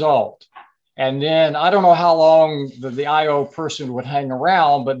end result. And then I don't know how long the IO person would hang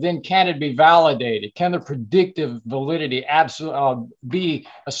around, but then can it be validated? Can the predictive validity be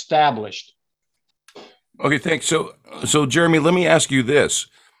established? Okay, thanks. So Jeremy, let me ask you this,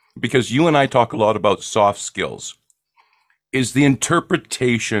 because you and I talk a lot about soft skills. Is the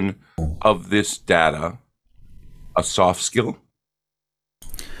interpretation of this data a soft skill?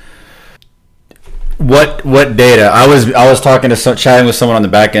 What data? I was talking to chatting with someone on the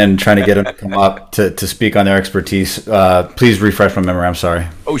back end, trying to get them to come up to speak on their expertise. Please refresh my memory. I'm sorry.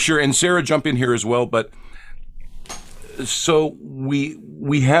 Oh, sure. And Sarah, jump in here as well. But so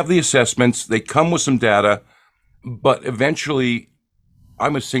we have the assessments. They come with some data, but eventually,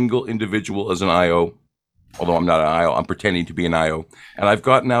 I'm a single individual as an IO, although I'm not an IO. I'm pretending to be an IO, and I've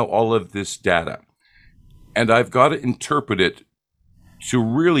gotten out all of this data, and I've got to interpret it to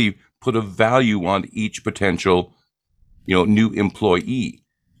really put a value on each potential, new employee.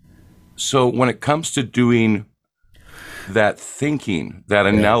 So when it comes to doing that thinking, that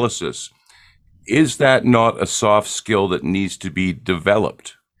analysis, is that not a soft skill that needs to be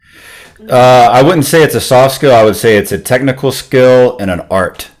developed? I wouldn't say it's a soft skill. I would say it's a technical skill and an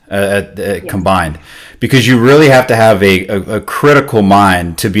art combined, because you really have to have a critical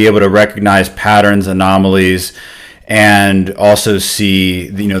mind to be able to recognize patterns, anomalies, and also see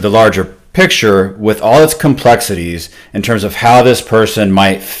the larger picture with all its complexities in terms of how this person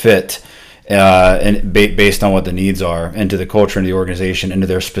might fit based on what the needs are into the culture and the organization, into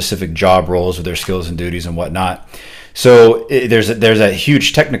their specific job roles with their skills and duties and whatnot. So there's a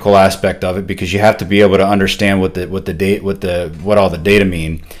huge technical aspect of it, because you have to be able to understand what all the data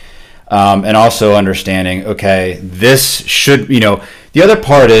mean, and also understanding, okay, this should, the other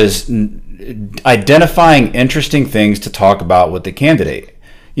part is identifying interesting things to talk about with the candidate.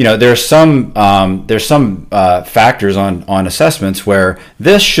 There's some factors on assessments where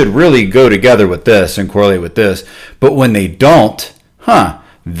this should really go together with this and correlate with this, but when they don't,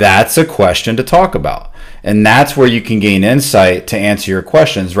 that's a question to talk about. And that's where you can gain insight to answer your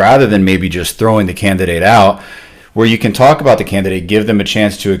questions, rather than maybe just throwing the candidate out, where you can talk about the candidate, give them a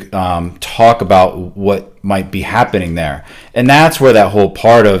chance to talk about what might be happening there. And that's where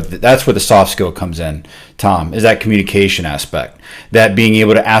that's where the soft skill comes in, Tom, is that communication aspect, that being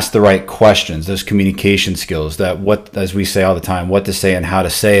able to ask the right questions, those communication skills, as we say all the time, what to say and how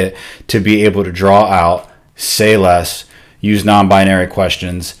to say it, to be able to draw out, say less, use non-binary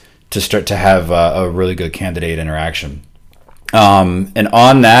questions to start to have a really good candidate interaction. And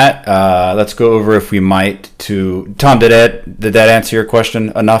on that, let's go over, if we might, to Tom. Did that answer your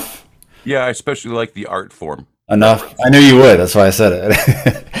question enough? Yeah, I especially like the art form. Enough. I knew you would. That's why I said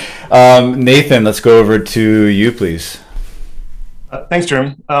it. Nathan, let's go over to you, please. Thanks,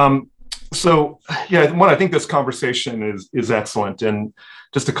 Jeremy. I think this conversation is excellent, and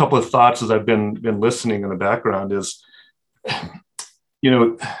just a couple of thoughts as I've been listening in the background is,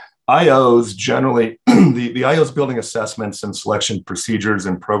 IOs generally, the IOs building assessments and selection procedures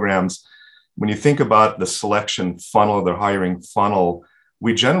and programs. When you think about the selection funnel, the hiring funnel,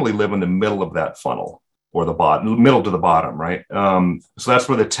 we generally live in the middle of that funnel, or the middle to the bottom, right? So that's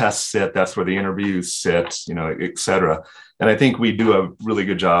where the tests sit, that's where the interviews sit, et cetera. And I think we do a really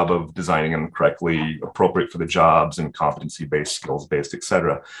good job of designing them correctly, appropriate for the jobs and competency-based, skills-based, et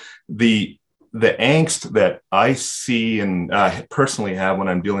cetera. The angst that I see and personally have when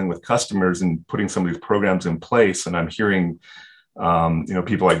I'm dealing with customers and putting some of these programs in place, and I'm hearing,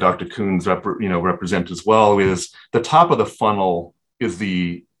 people like Dr. Coons represent as well, is the top of the funnel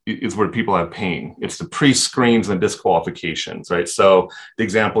is where people have pain. It's the pre-screens and disqualifications, right? So the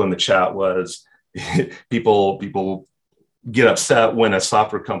example in the chat was people get upset when a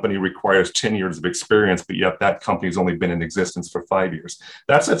software company requires 10 years of experience, but yet that company's only been in existence for 5 years.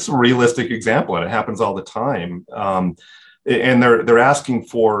 That's a realistic example, and it happens all the time. And they're asking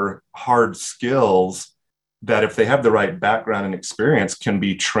for hard skills that if they have the right background and experience can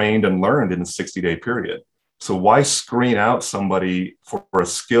be trained and learned in a 60-day period. So why screen out somebody for a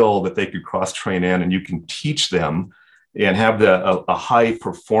skill that they could cross-train in and you can teach them and have a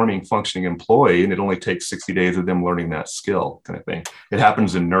high-performing, functioning employee, and it only takes 60 days of them learning that skill, kind of thing. It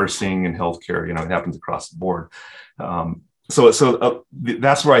happens in nursing and healthcare, it happens across the board. So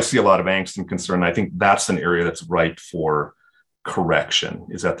that's where I see a lot of angst and concern. I think that's an area that's ripe for correction,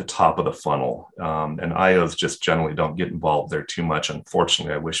 is at the top of the funnel. And IOs just generally don't get involved there too much.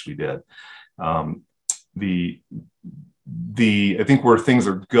 Unfortunately, I wish we did. I think where things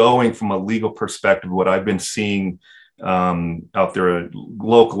are going from a legal perspective, what I've been seeing out there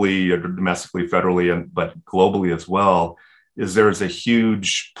locally or domestically, federally, but globally as well, is there's a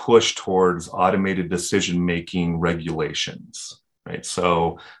huge push towards automated decision-making regulations, right?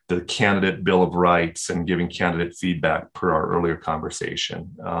 So the candidate Bill of Rights and giving candidate feedback per our earlier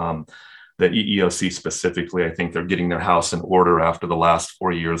conversation. The EEOC specifically, I think they're getting their house in order after the last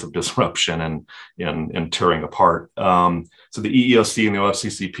 4 years of disruption and tearing apart. So the EEOC and the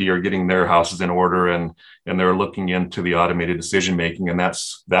OFCCP are getting their houses in order, and they're looking into the automated decision making, and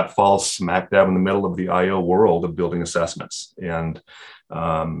that falls smack dab in the middle of the IO world of building assessments. And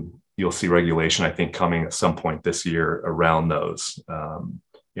you'll see regulation, I think, coming at some point this year around those.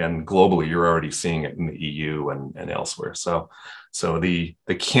 And globally, you're already seeing it in the EU and elsewhere. So the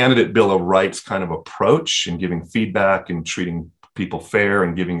candidate Bill of Rights kind of approach and giving feedback and treating people fair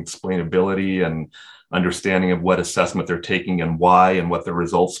and giving explainability and understanding of what assessment they're taking and why and what the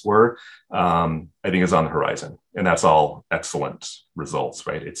results were, I think is on the horizon. And that's all excellent results,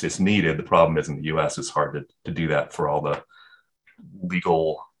 right? It's needed. The problem is in the US, it's hard to do that for all the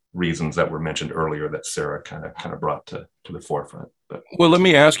legal reasons that were mentioned earlier that Sarah kind of brought to the forefront. But, well, let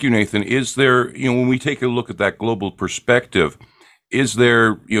me ask you, Nathan, is there, when we take a look at that global perspective, is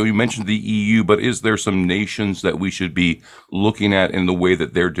there, you mentioned the EU, but is there some nations that we should be looking at in the way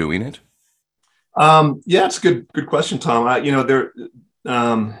that they're doing it? Yeah, it's a good question, Tom.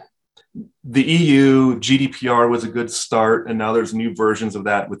 The EU GDPR was a good start, and now there's new versions of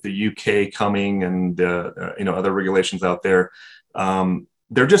that with the UK coming and other regulations out there.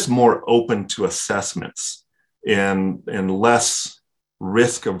 They're just more open to assessments and less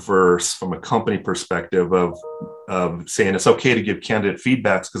risk averse from a company perspective of saying it's okay to give candidate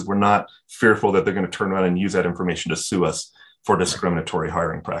feedbacks because we're not fearful that they're going to turn around and use that information to sue us for discriminatory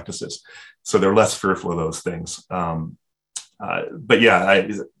hiring practices. So they're less fearful of those things. But yeah, I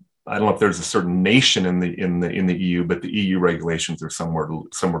don't know if there's a certain nation in the EU, but the EU regulations are somewhere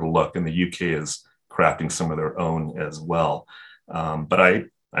to look, and the UK is crafting some of their own as well. But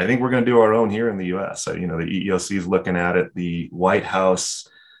I think we're going to do our own here in the US. The EEOC is looking at it. The White House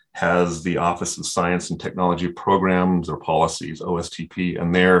has the Office of Science and Technology Programs or Policies, OSTP,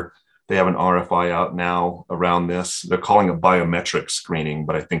 and they have an RFI out now around this. They're calling it biometric screening,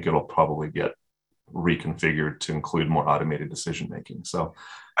 but I think it'll probably get reconfigured to include more automated decision making. So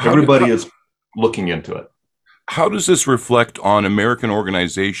everybody is looking into it. How does this reflect on American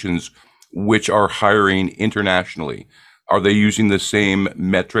organizations which are hiring internationally? Are they using the same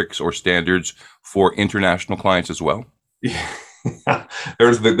metrics or standards for international clients as well? Yeah,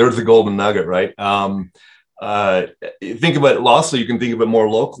 there's the golden nugget, right? Think about it also, you can think of it more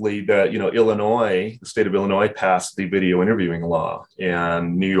locally that, Illinois, the state of Illinois passed the video interviewing law,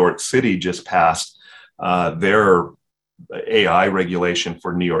 and New York City just passed their AI regulation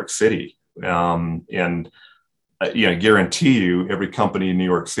for New York City. I guarantee you every company in New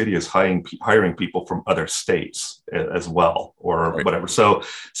York City is hiring people from other states as well, or right. Whatever. So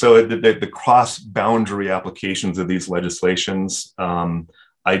the cross-boundary applications of these legislations,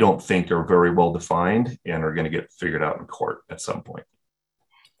 I don't think are very well defined and are going to get figured out in court at some point.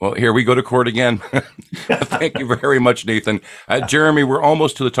 Well, here we go to court again. Thank you very much, Nathan. Jeremy, we're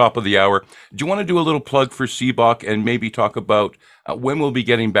almost to the top of the hour. Do you want to do a little plug for CBOC and maybe talk about when we'll be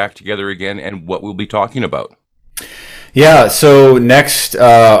getting back together again and what we'll be talking about? Yeah, so next,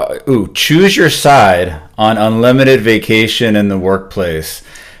 choose your side on unlimited vacation in the workplace.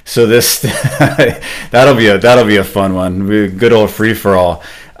 So this that'll be a fun one. Good old free for all.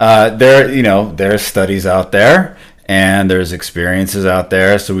 There's studies out there and there's experiences out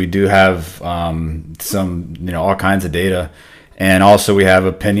there. So we do have some all kinds of data, and also we have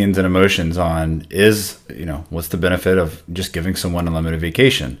opinions and emotions on what's the benefit of just giving someone unlimited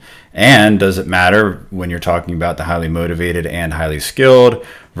vacation, and does it matter when you're talking about the highly motivated and highly skilled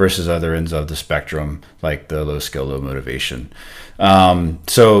versus other ends of the spectrum, like the low skill, low motivation.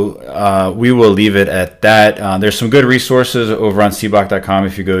 So we will leave it at that. There's some good resources over on cboc.com.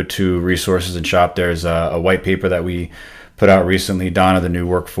 If you go to resources and shop, there's a white paper that we put out recently, Dawn of the New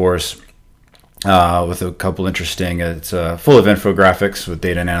Workforce. with a couple interesting. It's full of infographics with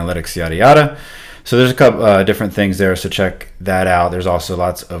data and analytics, yada yada. So there's a couple different things there. So check that out. There's also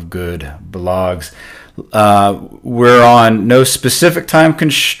lots of good blogs. We're on no specific time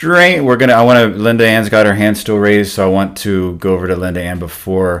constraint. Linda Ann's got her hand still raised, so I want to go over to Linda Ann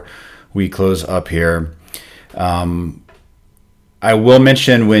before we close up here. I will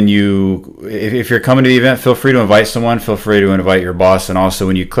mention if you're coming to the event, feel free to invite someone, feel free to invite your boss. And also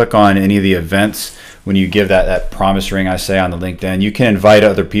when you click on any of the events, when you give that promise ring, I say on the LinkedIn, you can invite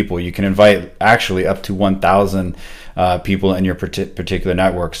other people. You can invite actually up to 1,000 people in your particular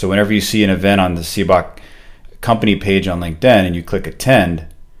network. So whenever you see an event on the CBOC company page on LinkedIn and you click attend,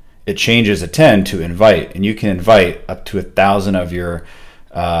 it changes attend to invite. And you can invite up to 1,000 of your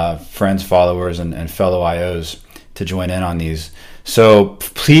friends, followers, and fellow IOs to join in on these. So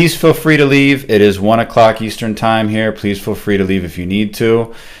please feel free to leave. It is 1:00 Eastern time here. Please feel free to leave if you need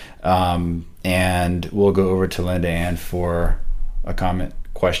to. And we'll go over to Linda Ann for a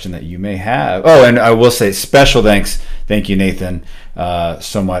question that you may have. Oh, and I will say special thanks. Thank you, Nathan,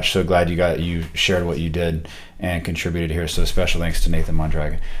 so much. So glad you shared what you did and contributed here. So special thanks to Nathan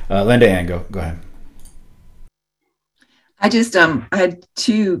Mondragon. Linda Ann, go ahead. I just I had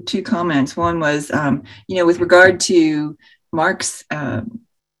two comments. One was with regard to Mark's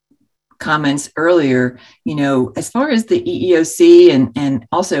comments earlier, as far as the EEOC and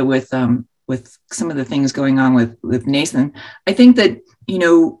also with some of the things going on with Nathan, I think that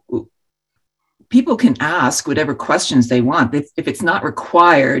people can ask whatever questions they want. If it's not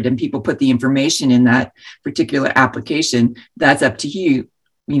required and people put the information in that particular application, that's up to you.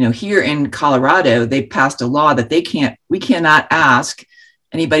 Here in Colorado, they passed a law that we cannot ask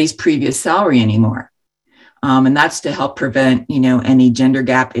anybody's previous salary anymore. And that's to help prevent, any gender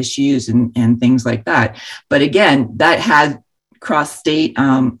gap issues and things like that. But again, that had cross state,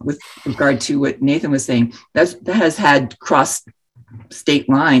 with regard to what Nathan was saying, that has had cross state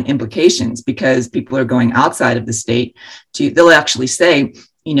line implications because people are going outside of the state they'll actually say,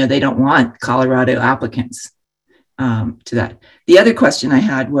 they don't want Colorado applicants to that. The other question I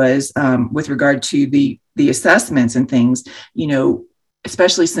had was with regard to the assessments and things,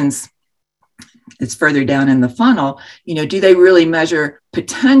 especially since it's further down in the funnel, do they really measure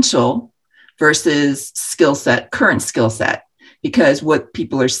potential versus current skill set? Because what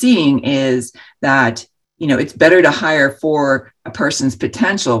people are seeing is that, it's better to hire for a person's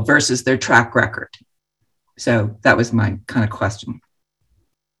potential versus their track record. So that was my kind of question.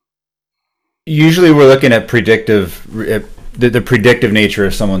 Usually we're looking at the predictive nature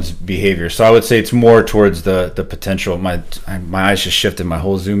of someone's behavior. So I would say it's more towards the potential. My eyes just shifted. My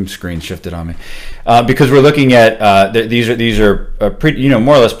whole Zoom screen shifted on me because we're looking at these are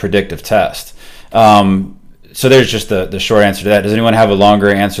more or less predictive tests. So there's just the short answer to that. Does anyone have a longer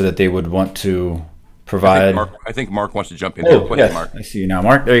answer that they would want to provide? I think Mark wants to jump in. Yes. Mark. I see you now,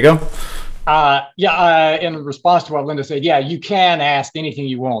 Mark. There you go. In response to what Linda said, you can ask anything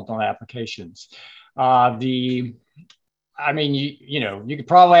you want on applications. You could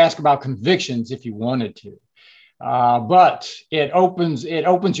probably ask about convictions if you wanted to, but it opens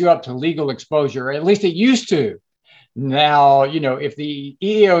you up to legal exposure, or at least it used to. Now, if the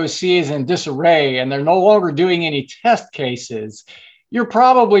EEOC is in disarray and they're no longer doing any test cases, you're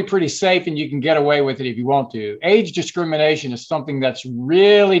probably pretty safe and you can get away with it if you want to. Age discrimination is something that's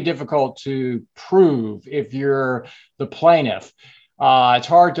really difficult to prove if you're the plaintiff. It's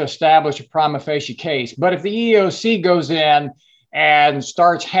hard to establish a prima facie case. But if the EEOC goes in and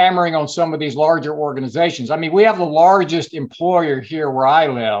starts hammering on some of these larger organizations, we have the largest employer here where I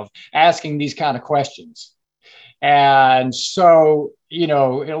live asking these kind of questions. And so,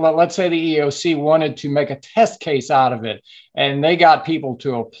 let's say the EEOC wanted to make a test case out of it, and they got people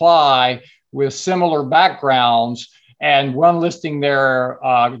to apply with similar backgrounds, and one listing their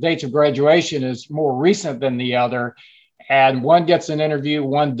dates of graduation is more recent than the other, and one gets an interview,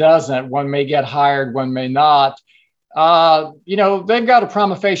 one doesn't, one may get hired, one may not. They've got a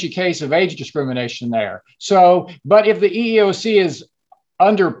prima facie case of age discrimination there. So, but if the EEOC is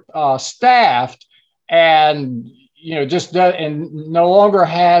understaffed and no longer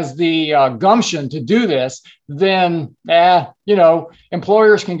has the gumption to do this, then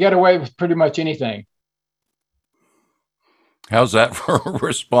employers can get away with pretty much anything. How's that for a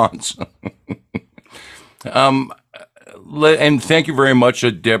response? And thank you very much,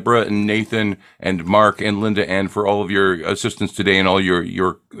 Deborah and Nathan and Mark and Linda Ann, for all of your assistance today and all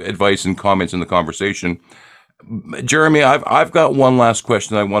your advice and comments in the conversation. Jeremy, I've got one last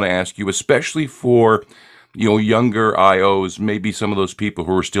question I want to ask you, especially for younger IOs, maybe some of those people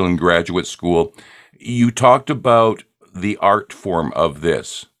who are still in graduate school. You talked about the art form of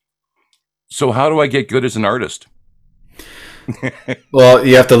this. So how do I get good as an artist? Well,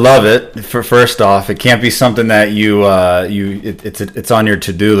 you have to love it. For first off, it can't be something that it's on your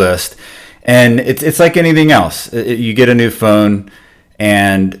to-do list, and it's like anything else. You get a new phone,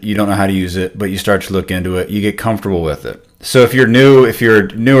 and you don't know how to use it, but you start to look into it. You get comfortable with it. So if you're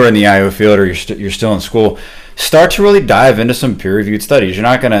newer in the IO field, or you're still in school, start to really dive into some peer-reviewed studies. You're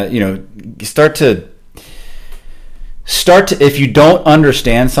not gonna, start to. If you don't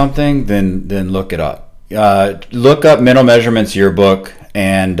understand something, then look it up. Look up Mental Measurements Yearbook,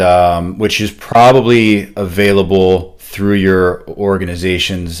 and which is probably available through your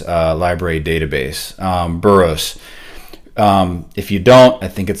organization's library database, Burroughs. If you don't, I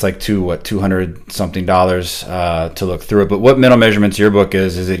think it's like $200 something to look through it. But what Mental Measurements Yearbook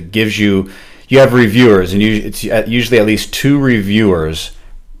is it gives you have reviewers, and it's usually at least 2 reviewers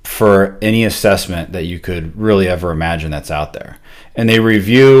for any assessment that you could really ever imagine that's out there. And they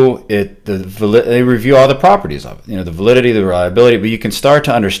review it, they review all the properties of it, the validity, the reliability, but you can start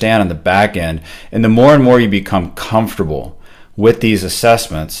to understand on the back end. And the more and more you become comfortable with these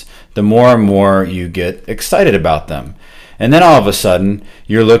assessments, the more and more you get excited about them. And then all of a sudden,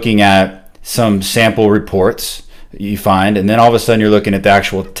 you're looking at some sample reports that you find, and then all of a sudden you're looking at the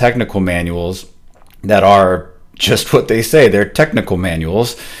actual technical manuals that are just what they say. They're technical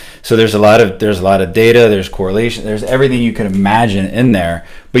manuals. So there's a lot of data, there's correlation, there's everything you can imagine in there.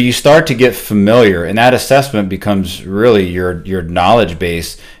 But you start to get familiar, and that assessment becomes really your knowledge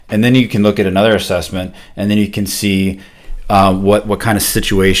base. And then you can look at another assessment, and then you can see what kind of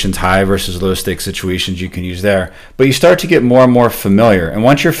situations, high versus low stake situations, you can use there. But you start to get more and more familiar. And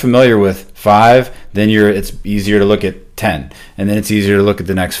once you're familiar with 5, then it's easier to look at 10, and then it's easier to look at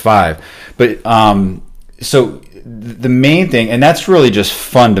the next 5. But so the main thing, and that's really just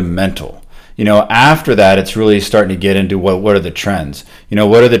fundamental. After that, it's really starting to get into what are the trends.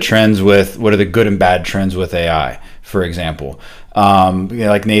 What are the trends what are the good and bad trends with AI, for example.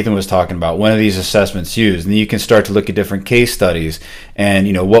 Like Nathan was talking about, when are these assessments used? And then you can start to look at different case studies, and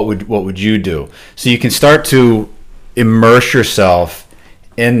what would you do? So you can start to immerse yourself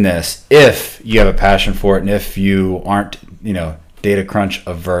in this if you have a passion for it, and if you aren't data crunch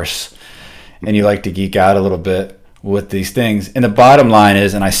averse, and you like to geek out a little bit with these things. And the bottom line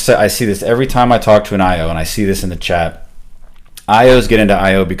is, and I see this every time I talk to an IO, and I see this in the chat, IOs get into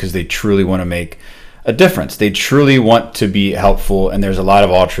IO because they truly want to make a difference. They truly want to be helpful, and there's a lot of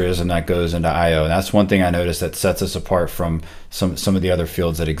altruism that goes into IO. And that's one thing I noticed that sets us apart from some of the other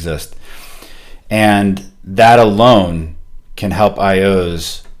fields that exist. And that alone can help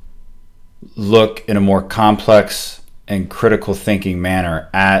IOs look in a more complex and critical thinking manner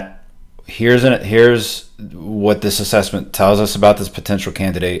at here's what this assessment tells us about this potential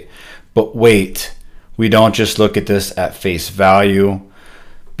candidate. But wait, we don't just look at this at face value.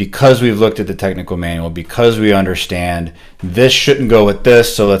 Because we've looked at the technical manual, because we understand this shouldn't go with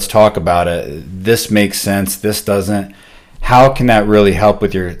this, so let's talk about it. This makes sense, this doesn't. How can that really help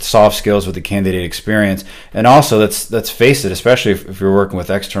with your soft skills, with the candidate experience? And also, let's face it, especially if you're working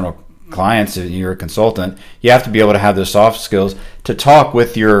with external clients and you're a consultant, you have to be able to have those soft skills to talk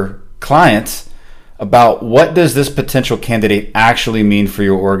with your clients about what does this potential candidate actually mean for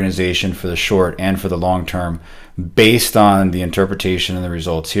your organization for the short and for the long term, based on the interpretation and the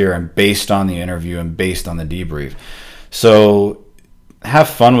results here, and based on the interview, and based on the debrief. So have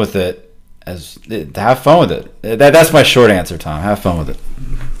fun with it. That's my short answer, Tom. Have fun with it.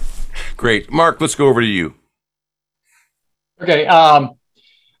 Great. Mark, let's go over to you. Okay. I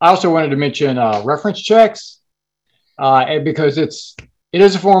also wanted to mention reference checks because it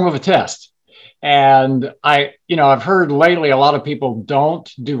is a form of a test. And I've heard lately a lot of people don't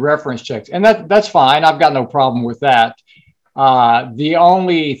do reference checks, and that's fine. I've got no problem with that. The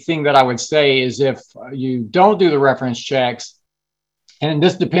only thing that I would say is if you don't do the reference checks, and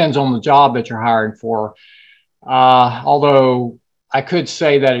this depends on the job that you're hiring for, although I could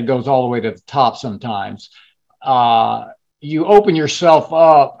say that it goes all the way to the top sometimes, you open yourself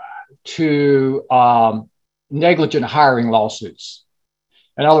up to negligent hiring lawsuits.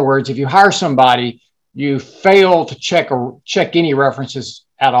 In other words, if you hire somebody, you fail to check any references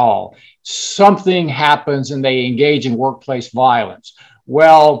at all. Something happens and they engage in workplace violence.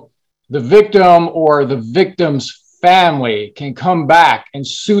 Well, the victim or the victim's family can come back and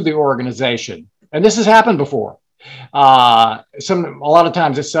sue the organization. And this has happened before. A lot of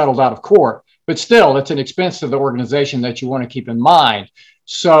times it's settled out of court, but still it's an expense to the organization that you want to keep in mind.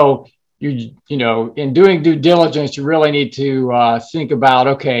 So in doing due diligence, you really need to think about,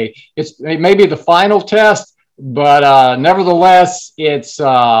 okay, it may be the final test, but nevertheless, it's,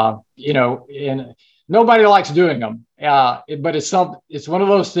 nobody likes doing them, but it's one of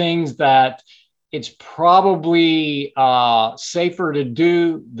those things that it's probably safer to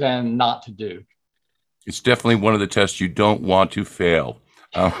do than not to do. It's definitely one of the tests you don't want to fail.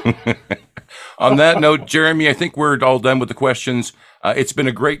 On that note, Jeremy, I think we're all done with the questions. It's been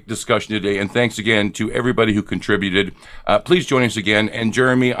a great discussion today, and thanks again to everybody who contributed. Please join us again. And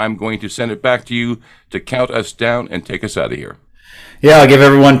Jeremy, I'm going to send it back to you to count us down and take us out of here. Yeah, I'll give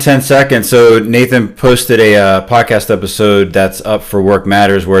everyone 10 seconds. So Nathan posted a podcast episode that's up for Work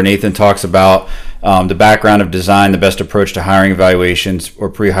Matters, where Nathan talks about the background of design, the best approach to hiring evaluations or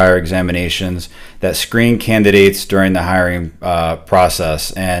pre-hire examinations that screen candidates during the hiring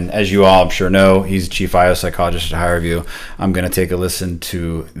process. And as you all, I'm sure, know, he's chief IO psychologist at HireVue. I'm going to take a listen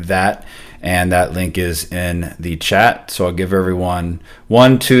to that. And that link is in the chat. So I'll give everyone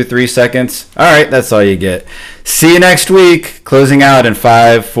 1, 2, 3 seconds. All right, that's all you get. See you next week. Closing out in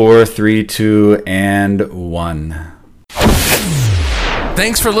 5, 4, 3, 2, and 1.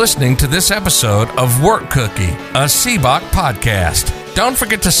 Thanks for listening to this episode of Work Cookie, a CBOC podcast. Don't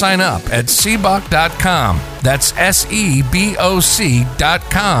forget to sign up at cboc.com. That's SEBOC.com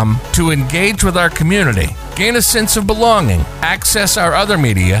to engage with our community, gain a sense of belonging, access our other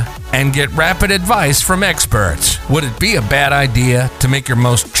media, and get rapid advice from experts. Would it be a bad idea to make your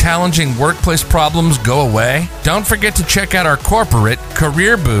most challenging workplace problems go away? Don't forget to check out our corporate,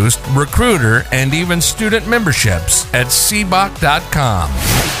 career boost, recruiter, and even student memberships at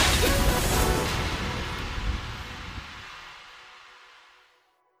cboc.com.